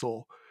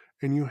muscle.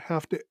 And you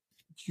have to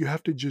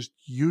just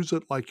use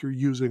it like you're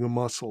using a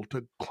muscle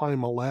to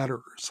climb a ladder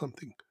or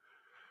something.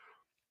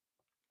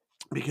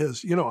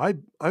 Because,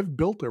 I've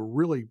built a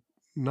really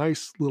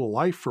nice little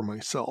life for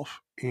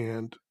myself,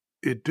 and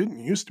it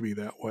didn't used to be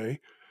that way.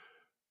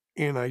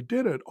 And I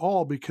did it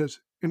all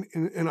because,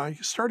 and I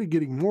started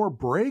getting more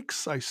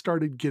breaks. I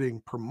started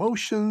getting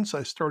promotions.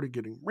 I started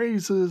getting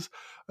raises.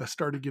 I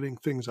started getting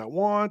things I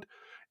want.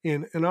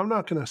 And I'm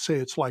not going to say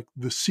it's like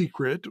The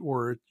Secret,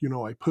 or,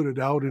 I put it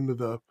out into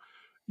the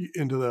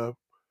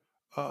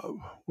what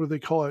do they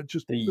call it?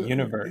 Just the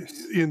universe.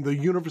 In the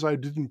universe. I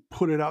didn't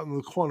put it out in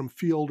the quantum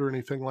field or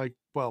anything like.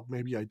 Well,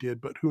 maybe I did,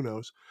 but who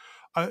knows?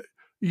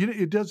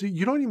 It does.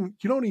 You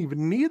don't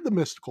even need the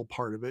mystical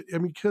part of it,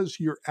 and because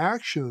your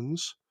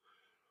actions,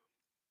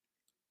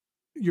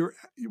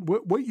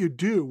 what you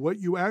do, what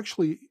you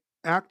actually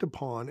act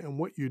upon, and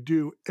what you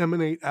do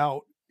emanate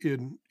out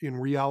in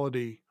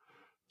reality,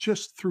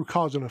 just through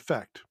cause and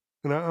effect.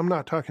 And I'm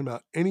not talking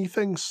about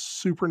anything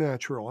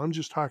supernatural. I'm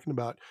just talking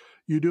about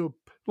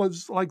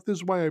like this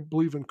is why I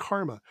believe in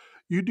karma.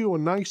 You do a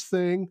nice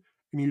thing,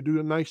 and you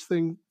do a nice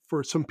thing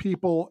for some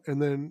people,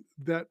 and then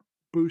that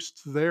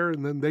boosts there,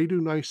 and then they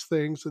do nice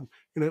things, and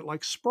it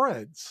like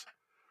spreads,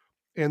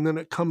 and then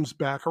it comes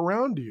back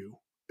around you,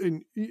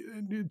 and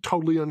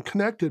totally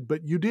unconnected,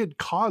 but you did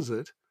cause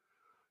it,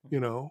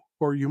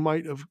 or you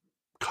might have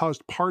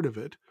caused part of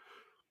it.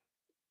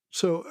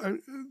 So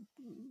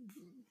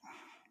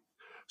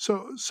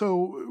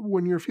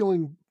when you're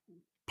feeling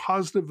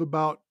positive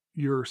about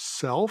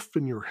yourself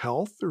and your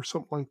health or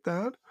something like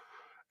that,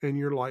 and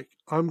you're like,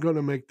 I'm going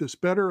to make this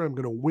better, I'm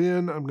going to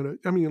win,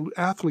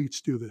 athletes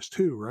do this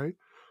too, right?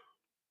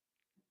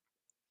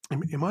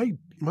 Am I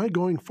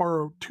going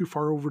too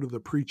far over to the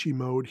preachy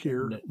mode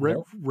here?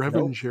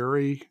 Reverend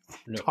Jerry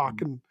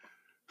talking.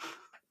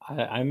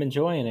 I'm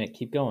enjoying it.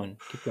 Keep going.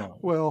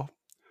 Well,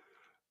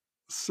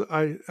 so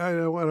I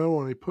don't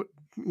want to put,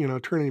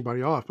 turn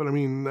anybody off, but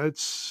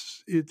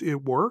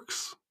it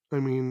works. I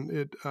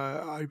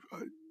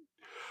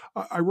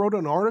wrote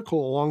an article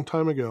a long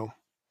time ago,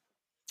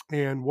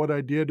 and what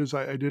I did is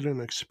I did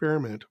an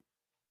experiment,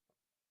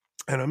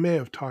 and I may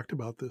have talked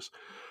about this,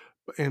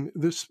 and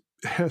this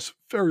has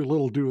very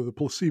little to do with the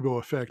placebo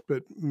effect,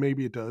 but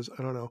maybe it does.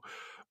 I don't know.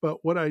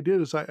 But what I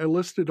did is I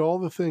listed all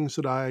the things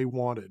that I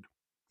wanted.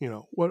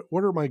 What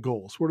are my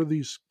goals? What are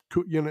these?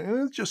 And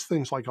it's just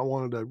things like I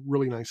wanted a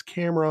really nice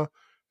camera.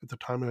 At the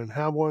time, I didn't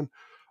have one.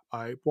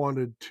 I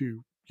wanted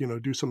to,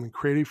 do something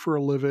creative for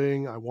a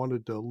living. I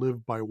wanted to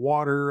live by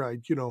water.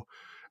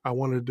 I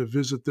wanted to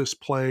visit this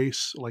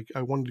place. Like,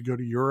 I wanted to go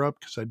to Europe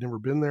because I'd never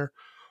been there.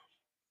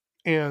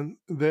 And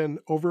then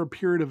over a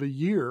period of a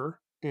year,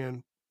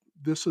 and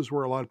this is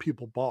where a lot of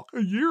people balk.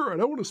 A year? I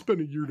don't want to spend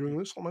a year doing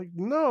this. I'm like,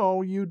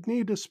 no, you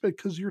need to spend,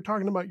 because you're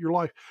talking about your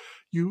life.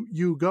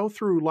 You go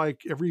through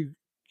like every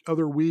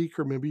other week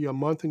or maybe a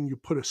month, and you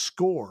put a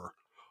score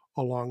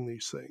along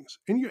these things,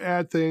 and you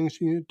add things,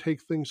 you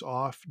take things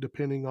off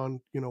depending on,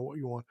 what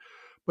you want.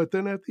 But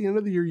then at the end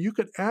of the year, you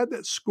could add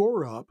that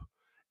score up,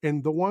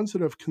 and the ones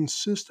that have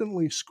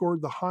consistently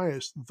scored the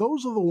highest,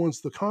 those are the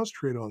ones to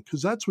concentrate on,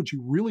 because that's what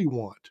you really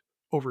want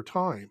over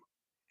time,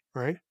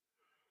 right?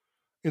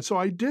 And so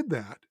I did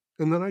that,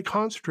 and then I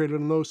concentrated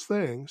on those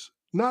things.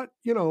 Not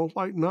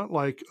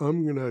like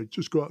I'm gonna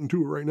just go out and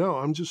do it right now.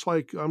 I'm just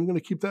like, I'm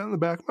gonna keep that in the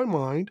back of my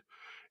mind,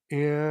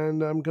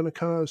 and I'm gonna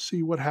kind of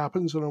see what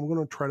happens, and I'm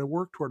gonna try to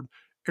work toward them.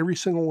 Every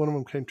single one of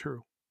them came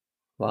true.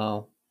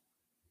 Wow.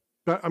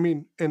 But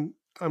and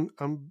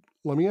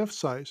let me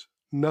emphasize,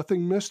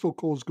 Nothing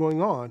mystical is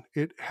going on.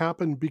 It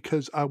happened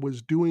because I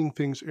was doing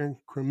things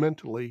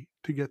incrementally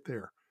to get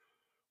there.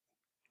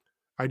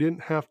 I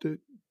didn't have to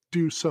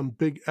do some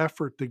big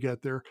effort to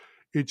get there.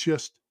 It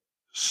just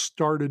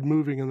started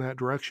moving in that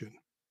direction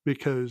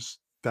because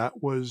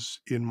that was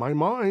in my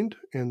mind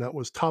and that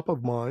was top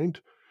of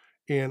mind.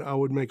 And I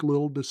would make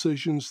little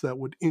decisions that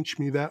would inch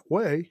me that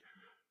way.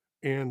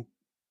 And,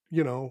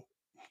 you know,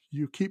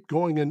 you keep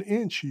going an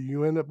inch,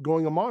 you end up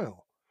going a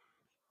mile.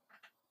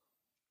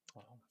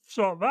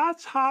 So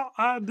that's how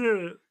I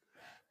did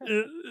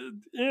it.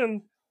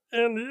 And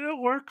it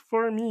worked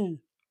for me.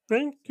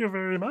 Thank you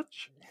very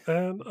much.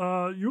 And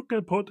you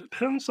can put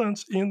 10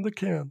 cents in the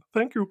can.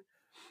 Thank you.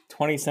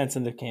 20 cents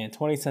in the can,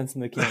 20 cents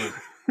in the can,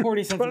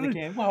 40 cents in the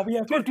can. Wow, we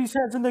have 50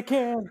 cents in the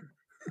can.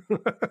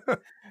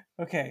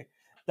 Okay.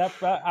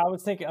 I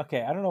was thinking,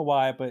 okay, I don't know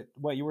why, but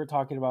what you were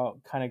talking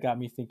about kind of got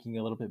me thinking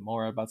a little bit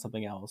more about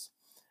something else.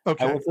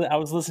 Okay. I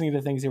was listening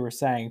to things you were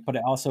saying, but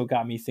it also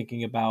got me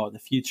thinking about the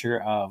future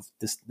of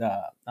this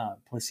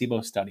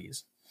placebo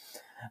studies.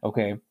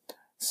 Okay,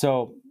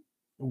 so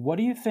what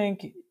do you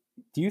think?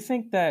 Do you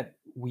think that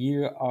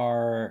we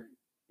are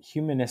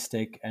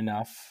humanistic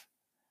enough,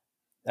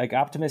 like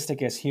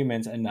optimistic as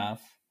humans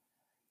enough,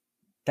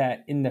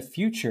 that in the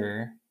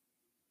future,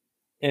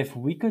 if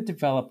we could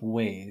develop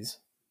ways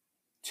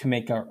to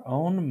make our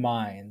own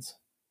minds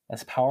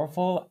as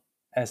powerful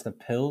as the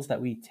pills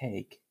that we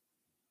take,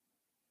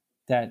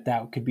 that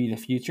could be the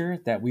future,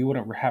 that we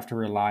wouldn't have to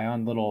rely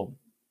on little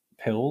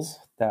pills,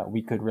 that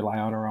we could rely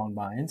on our own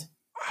minds?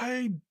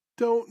 I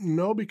don't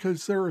know,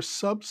 because there are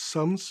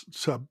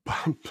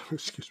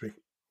excuse me.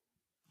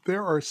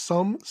 There are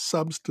some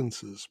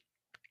substances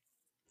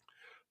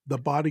the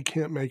body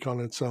can't make on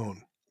its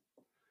own.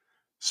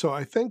 So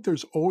I think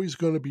there's always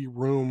going to be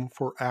room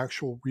for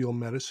actual real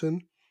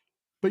medicine.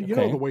 But you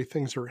know, the way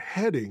things are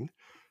heading,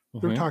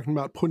 they're talking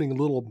about putting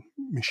little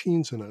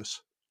machines in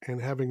us and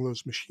having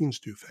those machines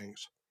do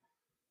things.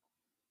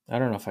 I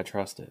don't know if I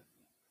trust it.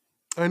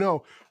 I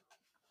know.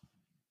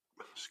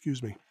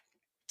 Excuse me.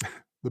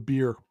 The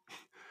beer.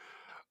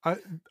 I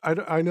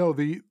know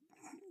the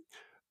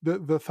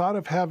thought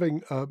of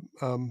having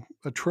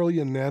a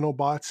trillion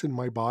nanobots in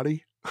my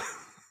body.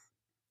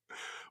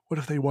 What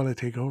if they want to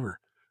take over?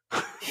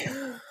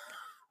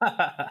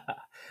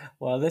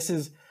 Well, this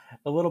is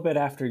a little bit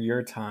after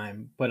your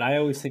time, but I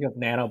always think of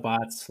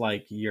nanobots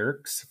like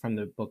Yerks from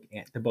the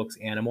books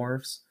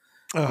Animorphs.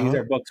 These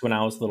are books when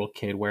I was a little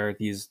kid, where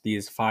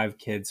these 5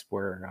 kids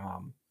were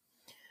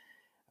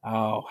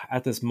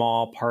at this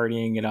mall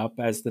partying it up,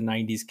 as the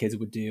 90s kids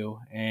would do,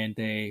 and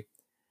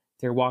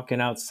they're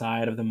walking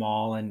outside of the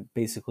mall, and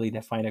basically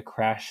they find a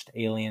crashed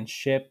alien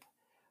ship.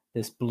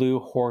 This blue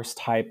horse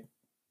type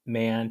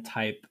man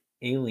type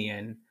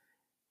alien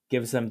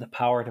gives them the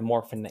power to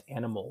morph into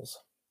animals.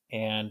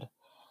 And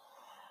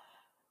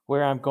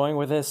where I'm going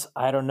with this,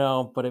 I don't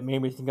know, but it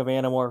made me think of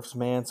Animorphs,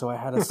 man, so I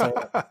had to say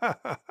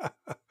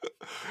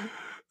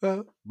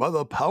it. By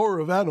the power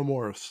of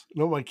Animorphs.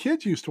 No, my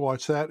kids used to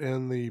watch that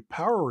and the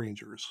Power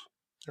Rangers.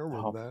 I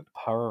remember that.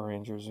 Power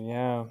Rangers,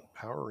 yeah.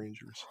 Power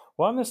Rangers.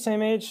 Well, I'm the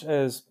same age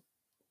as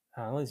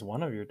at least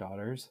one of your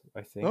daughters,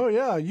 I think. Oh,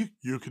 yeah.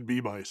 You could be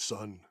my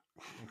son.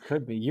 It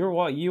could be.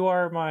 You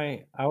are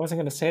my, I wasn't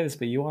going to say this,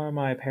 but you are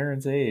my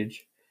parents'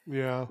 age.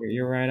 Yeah.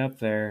 You're right up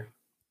there.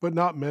 But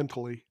not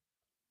mentally.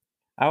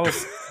 I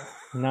was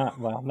not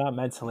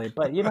mentally,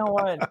 but you know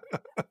what?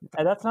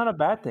 That's not a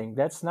bad thing.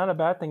 That's not a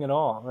bad thing at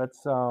all.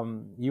 That's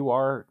you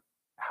are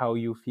how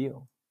you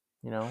feel,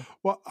 you know?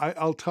 Well,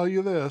 I'll tell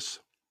you this,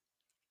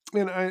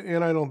 and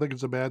I don't think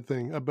it's a bad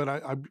thing, but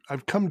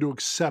I've come to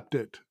accept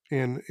it,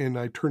 and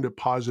I turned it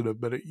positive,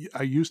 but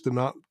I used to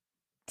not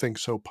think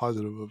so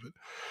positive of it.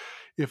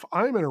 If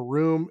I'm in a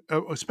room,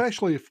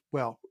 especially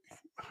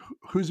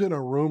who's in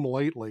a room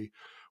lately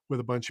with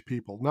a bunch of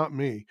people? Not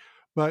me.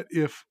 But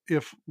if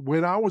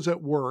when I was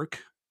at work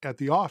at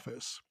the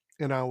office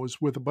and I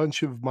was with a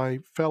bunch of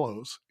my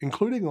fellows,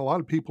 including a lot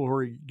of people who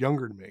are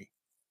younger than me,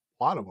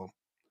 a lot of them,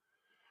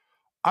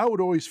 I would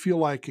always feel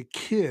like a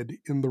kid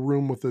in the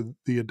room with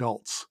the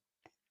adults.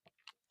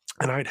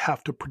 And I'd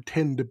have to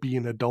pretend to be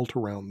an adult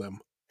around them,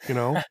 you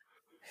know?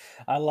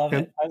 I love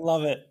it. I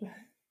love it.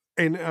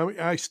 And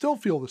I still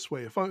feel this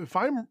way. If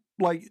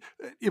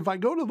I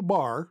go to the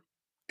bar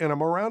and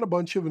I'm around a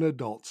bunch of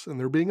adults and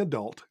they're being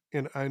adult,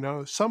 and I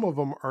know some of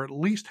them are at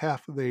least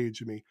half of the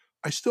age of me,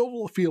 I still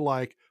will feel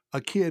like a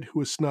kid who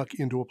has snuck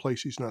into a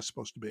place he's not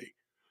supposed to be.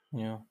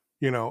 Yeah.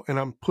 You know, and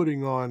I'm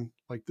putting on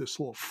like this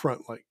little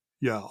front, like,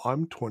 yeah,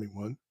 I'm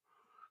 21.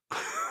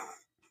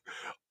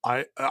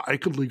 I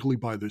could legally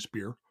buy this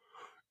beer.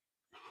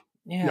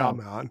 Yeah,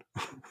 man.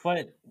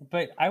 but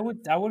I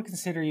would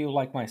consider you,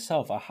 like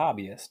myself, a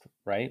hobbyist,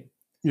 right?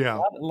 Yeah.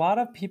 A lot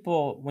of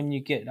people, when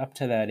you get up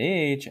to that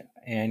age,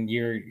 and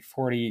you're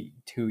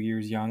 42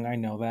 years young, I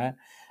know that.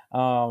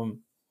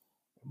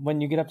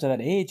 When you get up to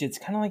that age, it's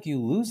kind of like you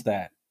lose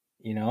that,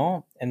 you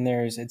know. And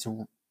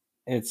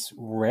it's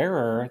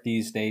rarer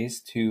these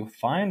days to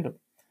find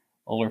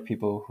older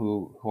people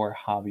who are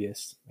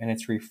hobbyists, and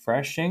it's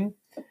refreshing.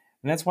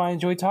 And that's why I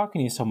enjoy talking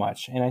to you so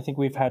much. And I think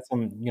we've had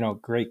some,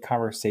 great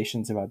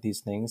conversations about these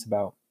things,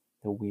 about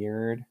the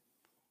weird,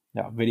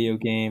 about video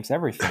games,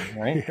 everything,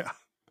 right? Yeah.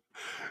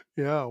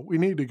 Yeah. We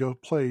need to go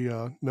play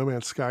No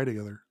Man's Sky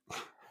together.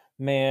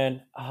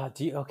 Man,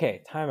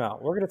 okay, time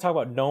out. We're going to talk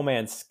about No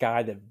Man's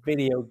Sky, the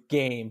video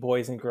game,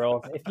 boys and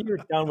girls. If you're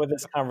done with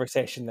this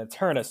conversation, then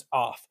turn us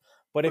off.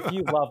 But if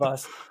you love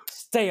us,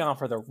 stay on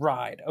for the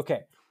ride.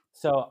 Okay,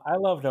 so I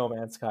love No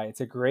Man's Sky.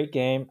 It's a great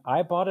game.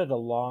 I bought it a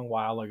long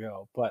while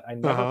ago, but I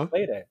never Uh-huh.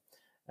 played it.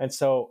 And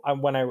so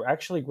when I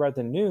actually read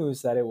the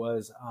news that it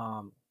was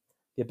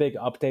the big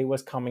update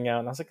was coming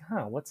out, and I was like,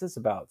 what's this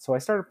about? So I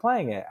started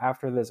playing it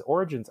after this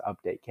Origins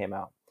update came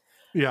out.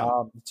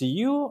 Yeah. Do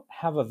you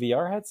have a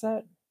VR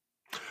headset?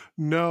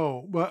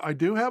 No, but I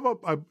do have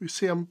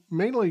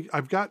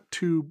I've got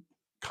two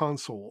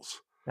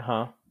consoles.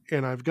 Uh-huh.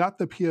 And I've got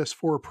the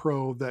PS4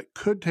 Pro that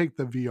could take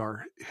the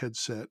VR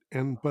headset,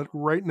 but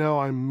right now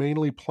I'm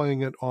mainly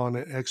playing it on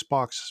an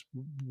Xbox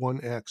One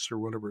X or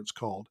whatever it's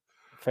called.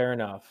 Fair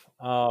enough.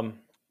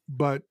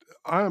 But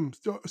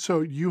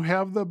so you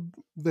have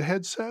the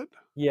headset?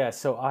 Yeah,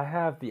 so I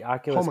have the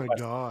Oculus Oh my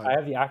Quest. God. I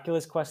have the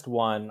Oculus Quest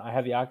 1. I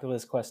have the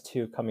Oculus Quest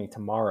 2 coming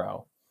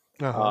tomorrow.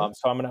 Uh-huh.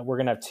 So we're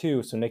gonna have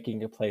two, so Nikki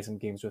can play some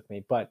games with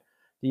me. But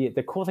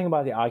the cool thing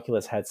about the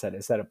Oculus headset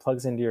is that it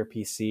plugs into your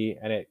PC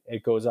and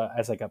it goes up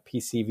as like a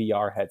PC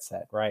VR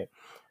headset, right?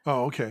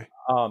 Oh, okay.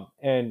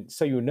 And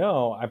so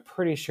I'm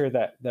pretty sure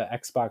that the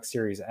Xbox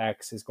Series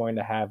X is going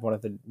to have one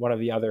of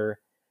the other,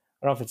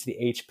 I don't know if it's the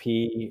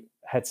HP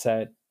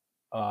headset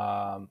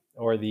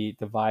or the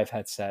Vive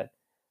headset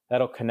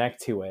that'll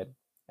connect to it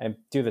and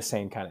do the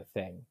same kind of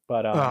thing.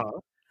 But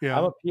Yeah.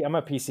 I'm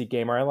a PC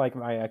gamer.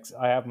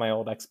 I have my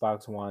old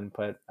Xbox One,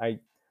 but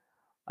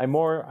I'm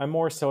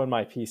more so in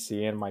my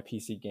PC and my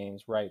PC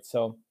games, right?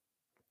 So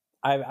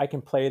I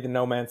can play the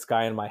No Man's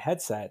Sky in my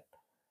headset.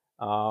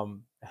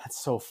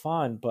 That's so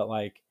fun, but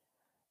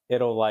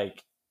it'll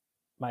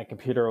my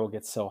computer will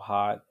get so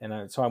hot,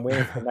 and so I'm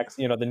waiting for the next,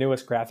 the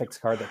newest graphics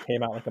card that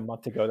came out like a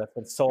month ago that's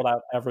been sold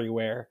out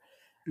everywhere.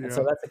 And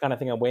so Yeah. that's the kind of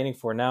thing I'm waiting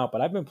for now.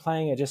 But I've been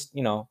playing it just,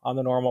 on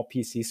the normal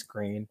PC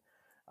screen,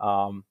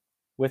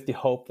 with the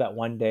hope that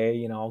one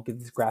day, I'll get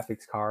this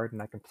graphics card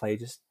and I can play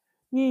just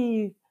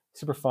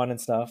super fun and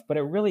stuff. But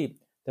the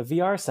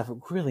VR stuff, it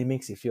really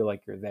makes you feel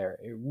like you're there.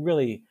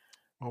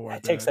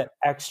 It takes that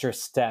extra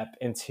step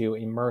into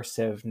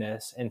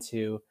immersiveness,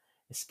 into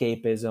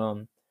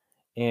escapism.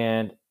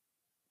 And,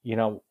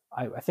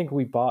 I think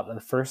we bought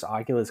the first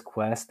Oculus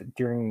Quest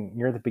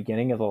near the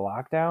beginning of the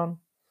lockdown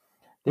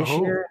this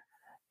year.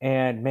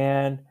 And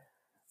man,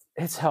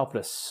 it's helped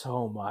us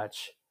so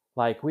much.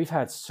 Like, we've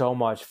had so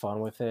much fun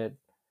with it.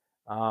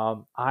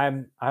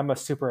 I'm a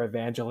super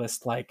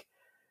evangelist. Like,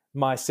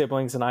 my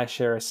siblings and I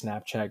share a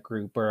Snapchat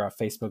group or a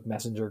Facebook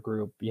Messenger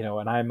group,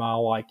 and I'm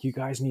all like, you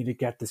guys need to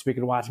get this. We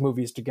can watch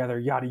movies together,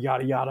 yada,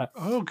 yada, yada.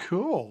 Oh,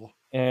 cool.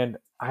 And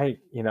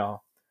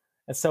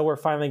and so we're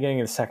finally getting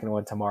the second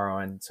one tomorrow.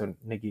 And so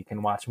Nikki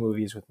can watch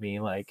movies with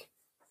me. Like,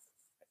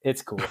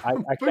 it's cool. I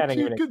But can't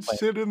you even could explain.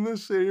 sit in the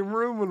same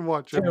room and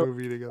watch a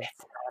movie together. It's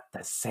not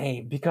the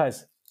same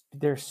because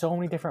there's so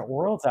many different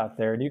worlds out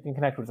there, and you can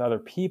connect with other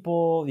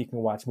people. You can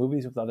watch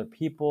movies with other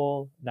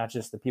people, not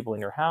just the people in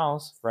your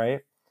house, right?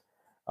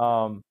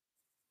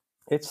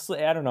 It's,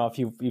 I don't know if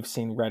you've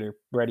seen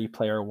Ready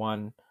Player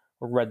One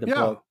or read the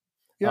book.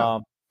 Yeah.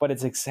 But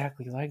it's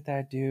exactly like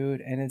that,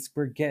 dude. And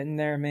we're getting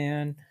there,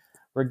 man.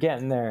 We're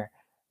getting there.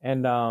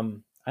 And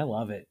I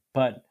love it.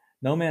 But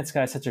No Man's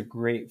Sky is such a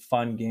great,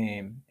 fun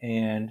game.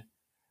 And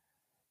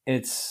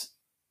it's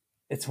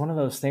one of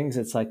those things.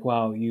 It's like,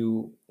 wow,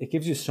 it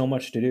gives you so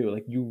much to do.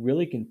 Like, you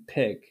really can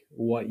pick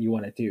what you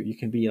want to do. You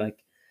can be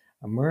like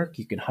a merc.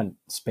 You can hunt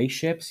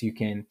spaceships. You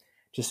can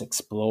just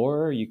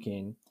explore. You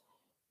can,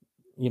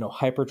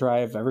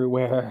 hyperdrive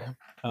everywhere.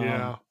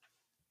 Yeah.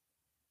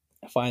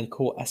 Find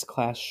cool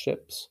S-class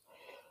ships.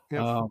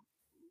 Yeah.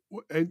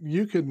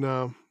 You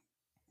can.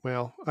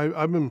 Well,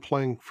 I've been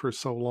playing for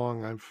so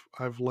long.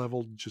 I've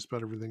leveled just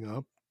about everything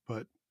up,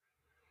 but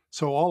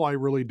so all I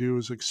really do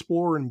is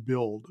explore and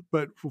build.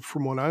 But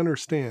from what I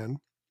understand,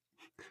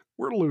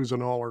 we're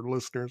losing all our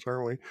listeners,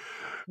 aren't we?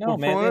 No,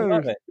 man, they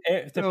love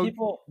it.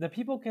 The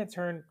people can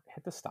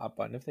hit the stop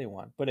button if they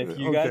want. But if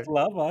you guys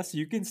love us,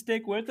 you can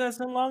stick with us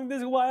along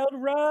this wild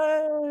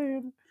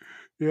ride.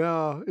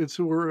 Yeah,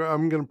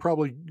 I'm going to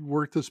probably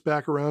work this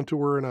back around to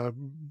we're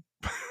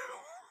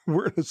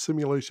in a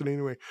simulation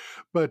anyway.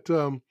 But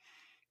from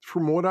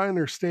what I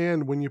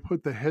understand, when you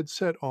put the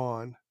headset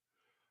on,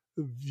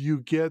 you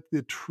get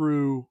the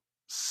true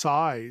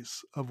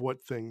size of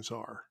what things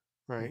are,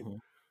 right? Mm-hmm.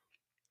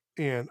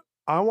 And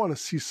I want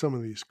to see some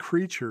of these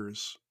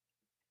creatures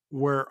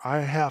where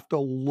I have to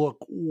look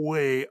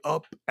way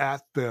up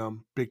at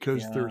them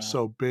because they're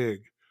so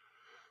big.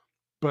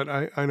 But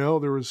I know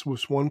there was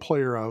one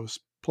player I was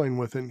playing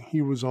with, and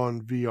he was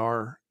on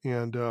VR,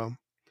 and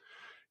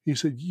he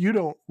said, you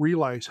don't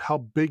realize how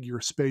big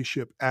your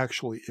spaceship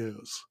actually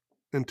is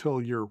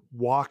until you're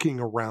walking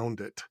around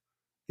it,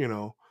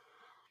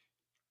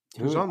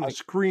 Because Dude, on the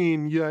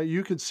screen, yeah,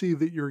 you could see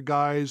that your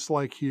guy's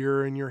like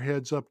here and your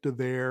head's up to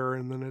there,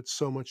 and then it's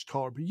so much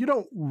taller. But you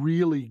don't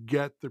really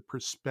get the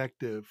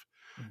perspective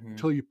Mhm.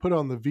 until you put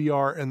on the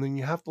VR, and then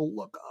you have to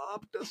look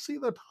up to see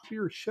the top of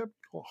your ship.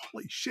 Oh,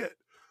 holy shit,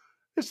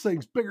 this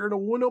thing's bigger than a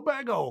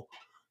Winnebago,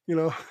 you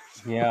know?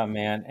 Yeah,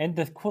 man. And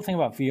the cool thing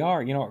about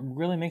VR, it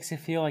really makes you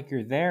feel like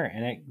you're there.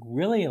 And it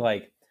really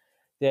like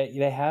they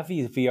have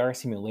these VR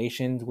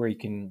simulations where you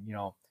can,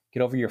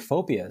 get over your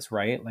phobias,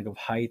 right? Like of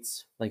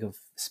heights, like of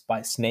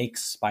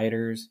snakes,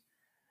 spiders,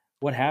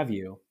 what have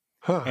you.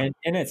 Huh. And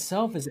in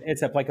itself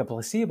it's like a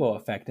placebo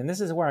effect. And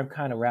this is where I'm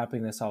kind of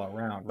wrapping this all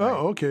around, right?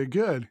 Oh, okay,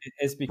 good.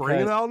 It's Bring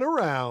it because out and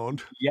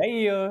around.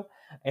 yeah.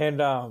 And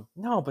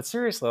no, but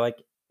seriously, like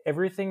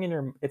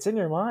everything it's in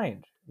your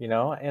mind,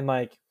 and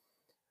like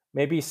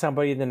maybe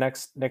somebody in the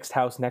next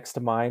house next to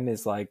mine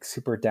is like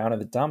super down in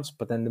the dumps,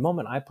 but then the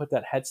moment I put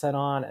that headset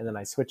on and then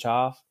I switch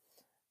off,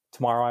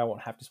 tomorrow I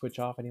won't have to switch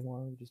off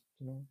anymore. We just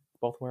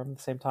both wear them at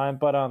the same time.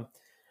 But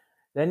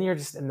then you're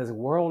just in this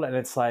world, and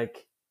it's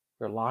like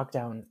your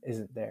lockdown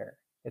isn't there.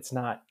 It's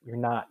not. You're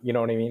not. You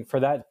know what I mean? For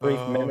that brief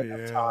Oh, minute of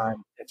yeah.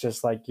 time, it's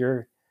just like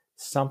you're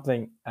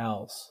something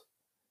else.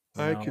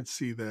 I could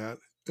see that.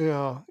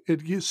 Yeah.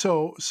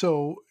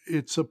 So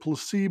it's a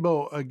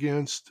placebo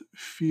against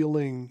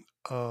feeling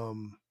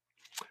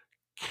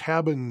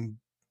cabin,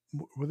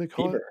 what do they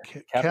call it?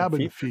 Fever, cabin Cabin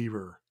fever.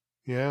 fever.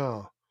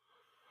 Yeah.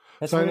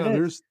 That's So I what it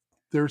know is.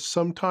 there's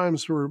some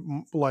times where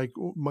like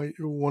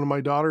one of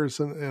my daughters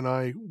and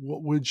I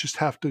would just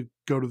have to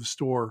go to the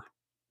store.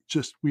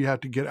 Just we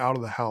had to get out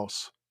of the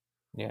house.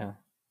 Yeah.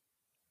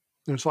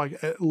 There's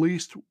like at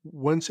least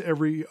once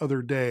every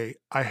other day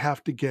I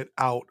have to get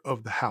out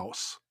of the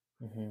house.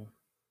 Mm-hmm.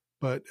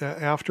 But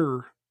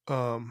after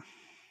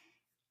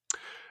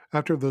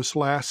this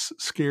last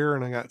scare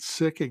and I got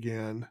sick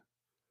again,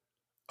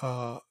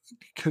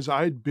 because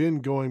I'd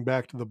been going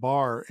back to the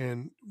bar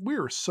and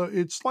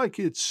it's like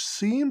it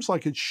seems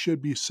like it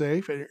should be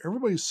safe and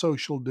everybody's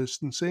social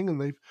distancing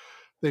and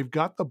they've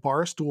got the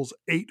bar stools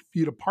 8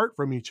 feet apart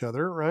from each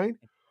other, right?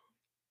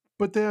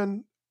 But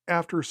then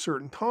after a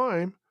certain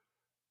time,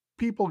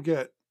 people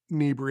get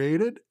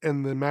inebriated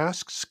and the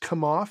masks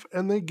come off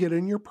and they get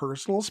in your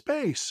personal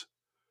space.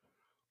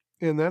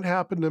 And that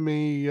happened to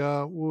me.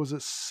 What was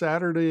it?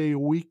 Saturday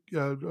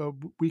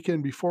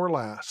weekend before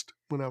last,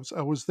 when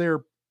I was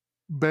there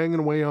banging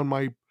away on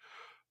my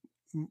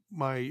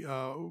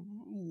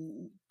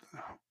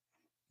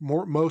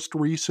most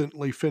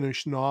recently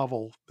finished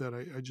novel that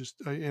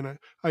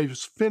I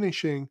was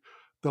finishing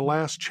the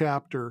last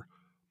chapter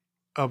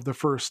of the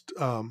first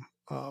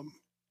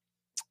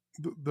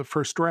the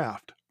first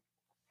draft,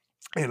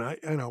 and I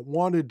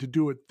wanted to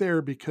do it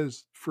there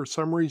because for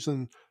some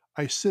reason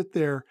I sit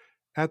there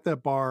at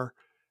that bar,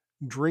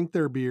 drink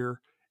their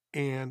beer,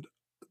 and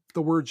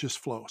the words just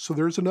flow. So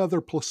there's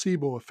another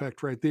placebo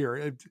effect right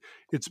there.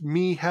 It's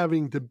me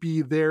having to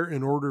be there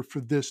in order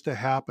for this to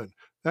happen.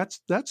 That's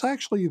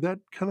actually, that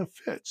kind of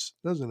fits,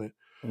 doesn't it?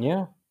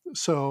 Yeah.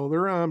 So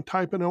there I'm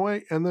typing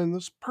away, and then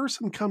this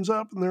person comes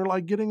up and they're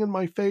like getting in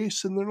my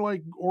face and they're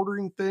like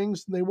ordering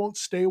things and they won't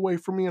stay away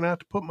from me and I have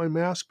to put my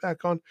mask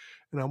back on.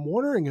 And I'm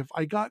wondering if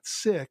I got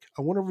sick.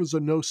 I wonder if it was a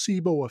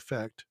nocebo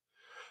effect.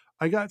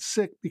 I got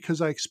sick because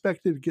I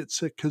expected to get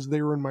sick because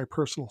they were in my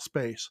personal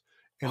space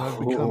and I've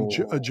become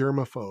a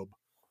germaphobe.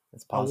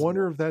 It's I possible.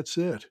 wonder if that's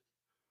it.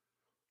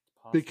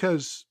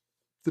 Because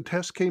the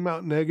test came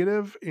out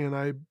negative and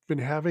I've been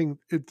having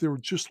it. There were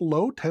just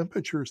low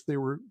temperatures. They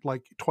were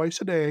like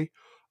twice a day.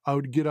 I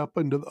would get up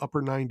into the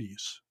upper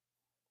 90s.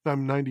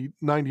 I'm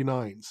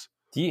 99s.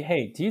 Do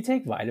you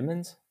take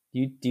vitamins?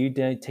 Do you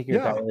take your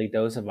Yeah. daily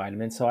dose of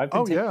vitamins? So I've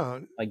been taking Yeah.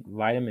 like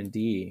vitamin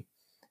D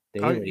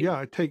daily.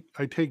 I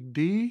take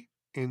D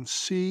and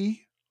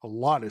C, a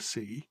lot of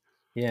C,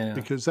 Yeah.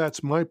 because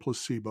that's my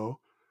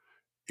placebo,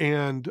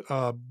 and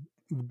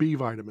B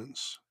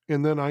vitamins.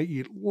 And then I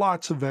eat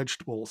lots of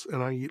vegetables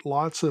and I eat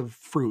lots of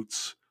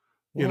fruits.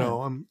 Yeah.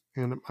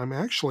 I'm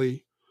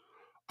actually,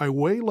 I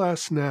weigh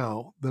less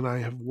now than I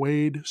have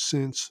weighed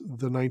since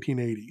the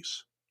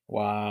 1980s.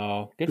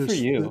 Wow. Good for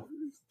you.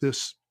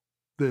 This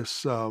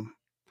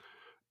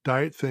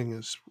diet thing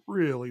is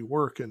really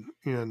working,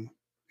 and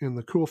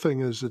the cool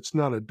thing is it's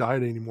not a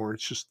diet anymore.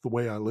 It's just the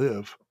way I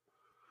live.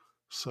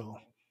 So,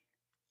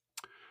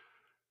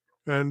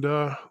 and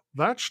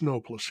that's no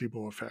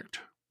placebo effect.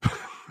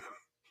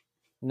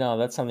 No,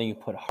 that's something you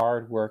put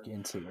hard work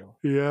into.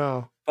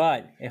 Yeah.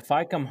 But if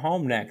I come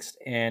home next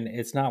and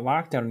it's not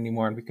lockdown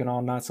anymore and we can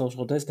all not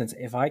social distance,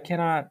 if I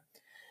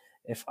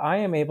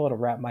am able to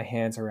wrap my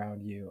hands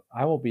around you,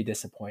 I will be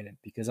disappointed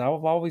because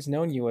I've always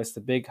known you as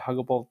the big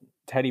huggable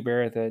teddy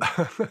bear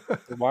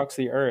that walks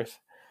the earth.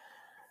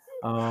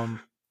 Well,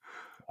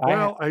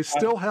 I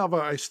still have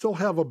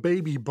a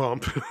baby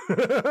bump.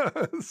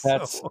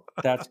 That's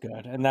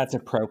good and that's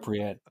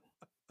appropriate.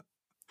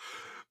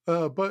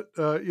 But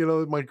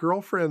my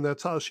girlfriend,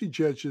 that's how she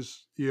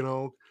judges.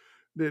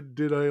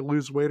 Did I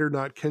lose weight or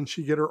not? Can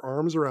she get her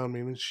arms around me?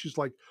 And she's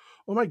like,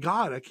 "Oh my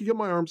God, I can get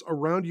my arms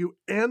around you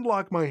and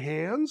lock my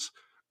hands."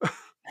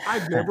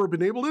 I've never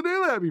been able to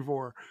do that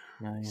before.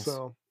 Nice.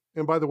 So,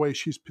 and by the way,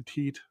 she's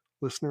petite,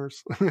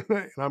 listeners,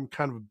 and I'm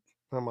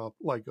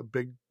like a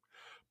big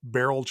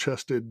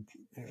barrel-chested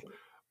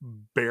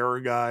bear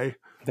guy.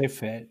 They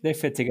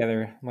fit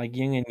together like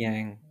yin and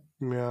yang.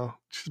 Yeah,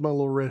 she's my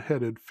little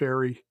red-headed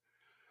fairy.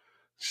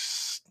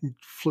 She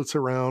flits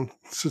around,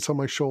 sits on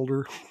my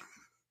shoulder.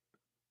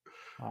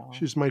 Wow.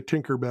 She's my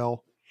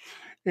Tinkerbell.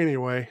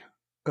 Anyway,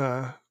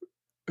 I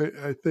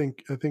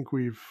think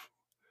we've.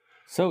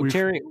 So,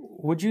 Jerry,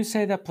 would you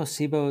say that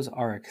placebos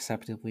are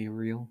acceptably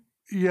real?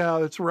 Yeah,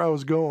 that's where I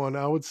was going.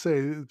 I would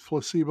say the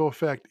placebo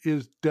effect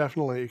is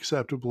definitely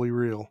acceptably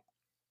real.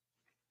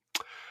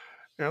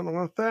 And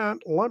with that,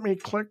 let me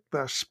click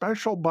the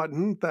special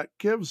button that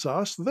gives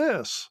us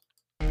this.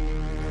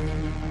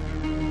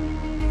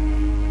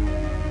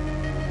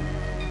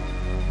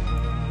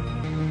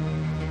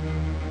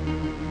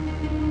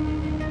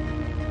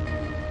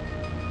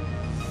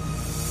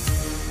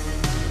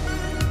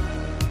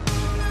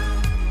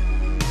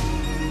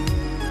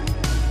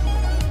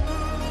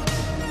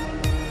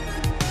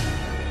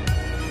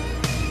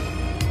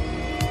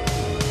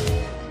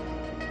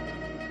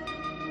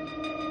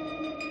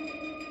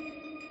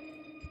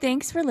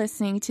 Thanks for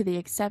listening to the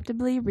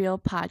Acceptably Real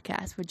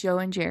podcast with Joe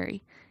and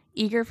Jerry.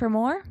 Eager for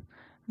more?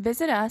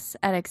 Visit us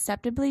at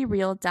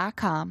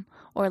acceptablyreal.com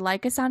or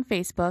like us on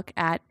Facebook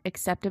at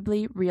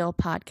Acceptably Real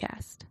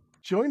Podcast.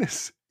 Join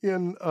us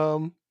in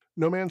No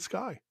Man's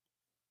Sky.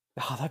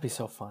 Oh, that'd be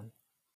so fun.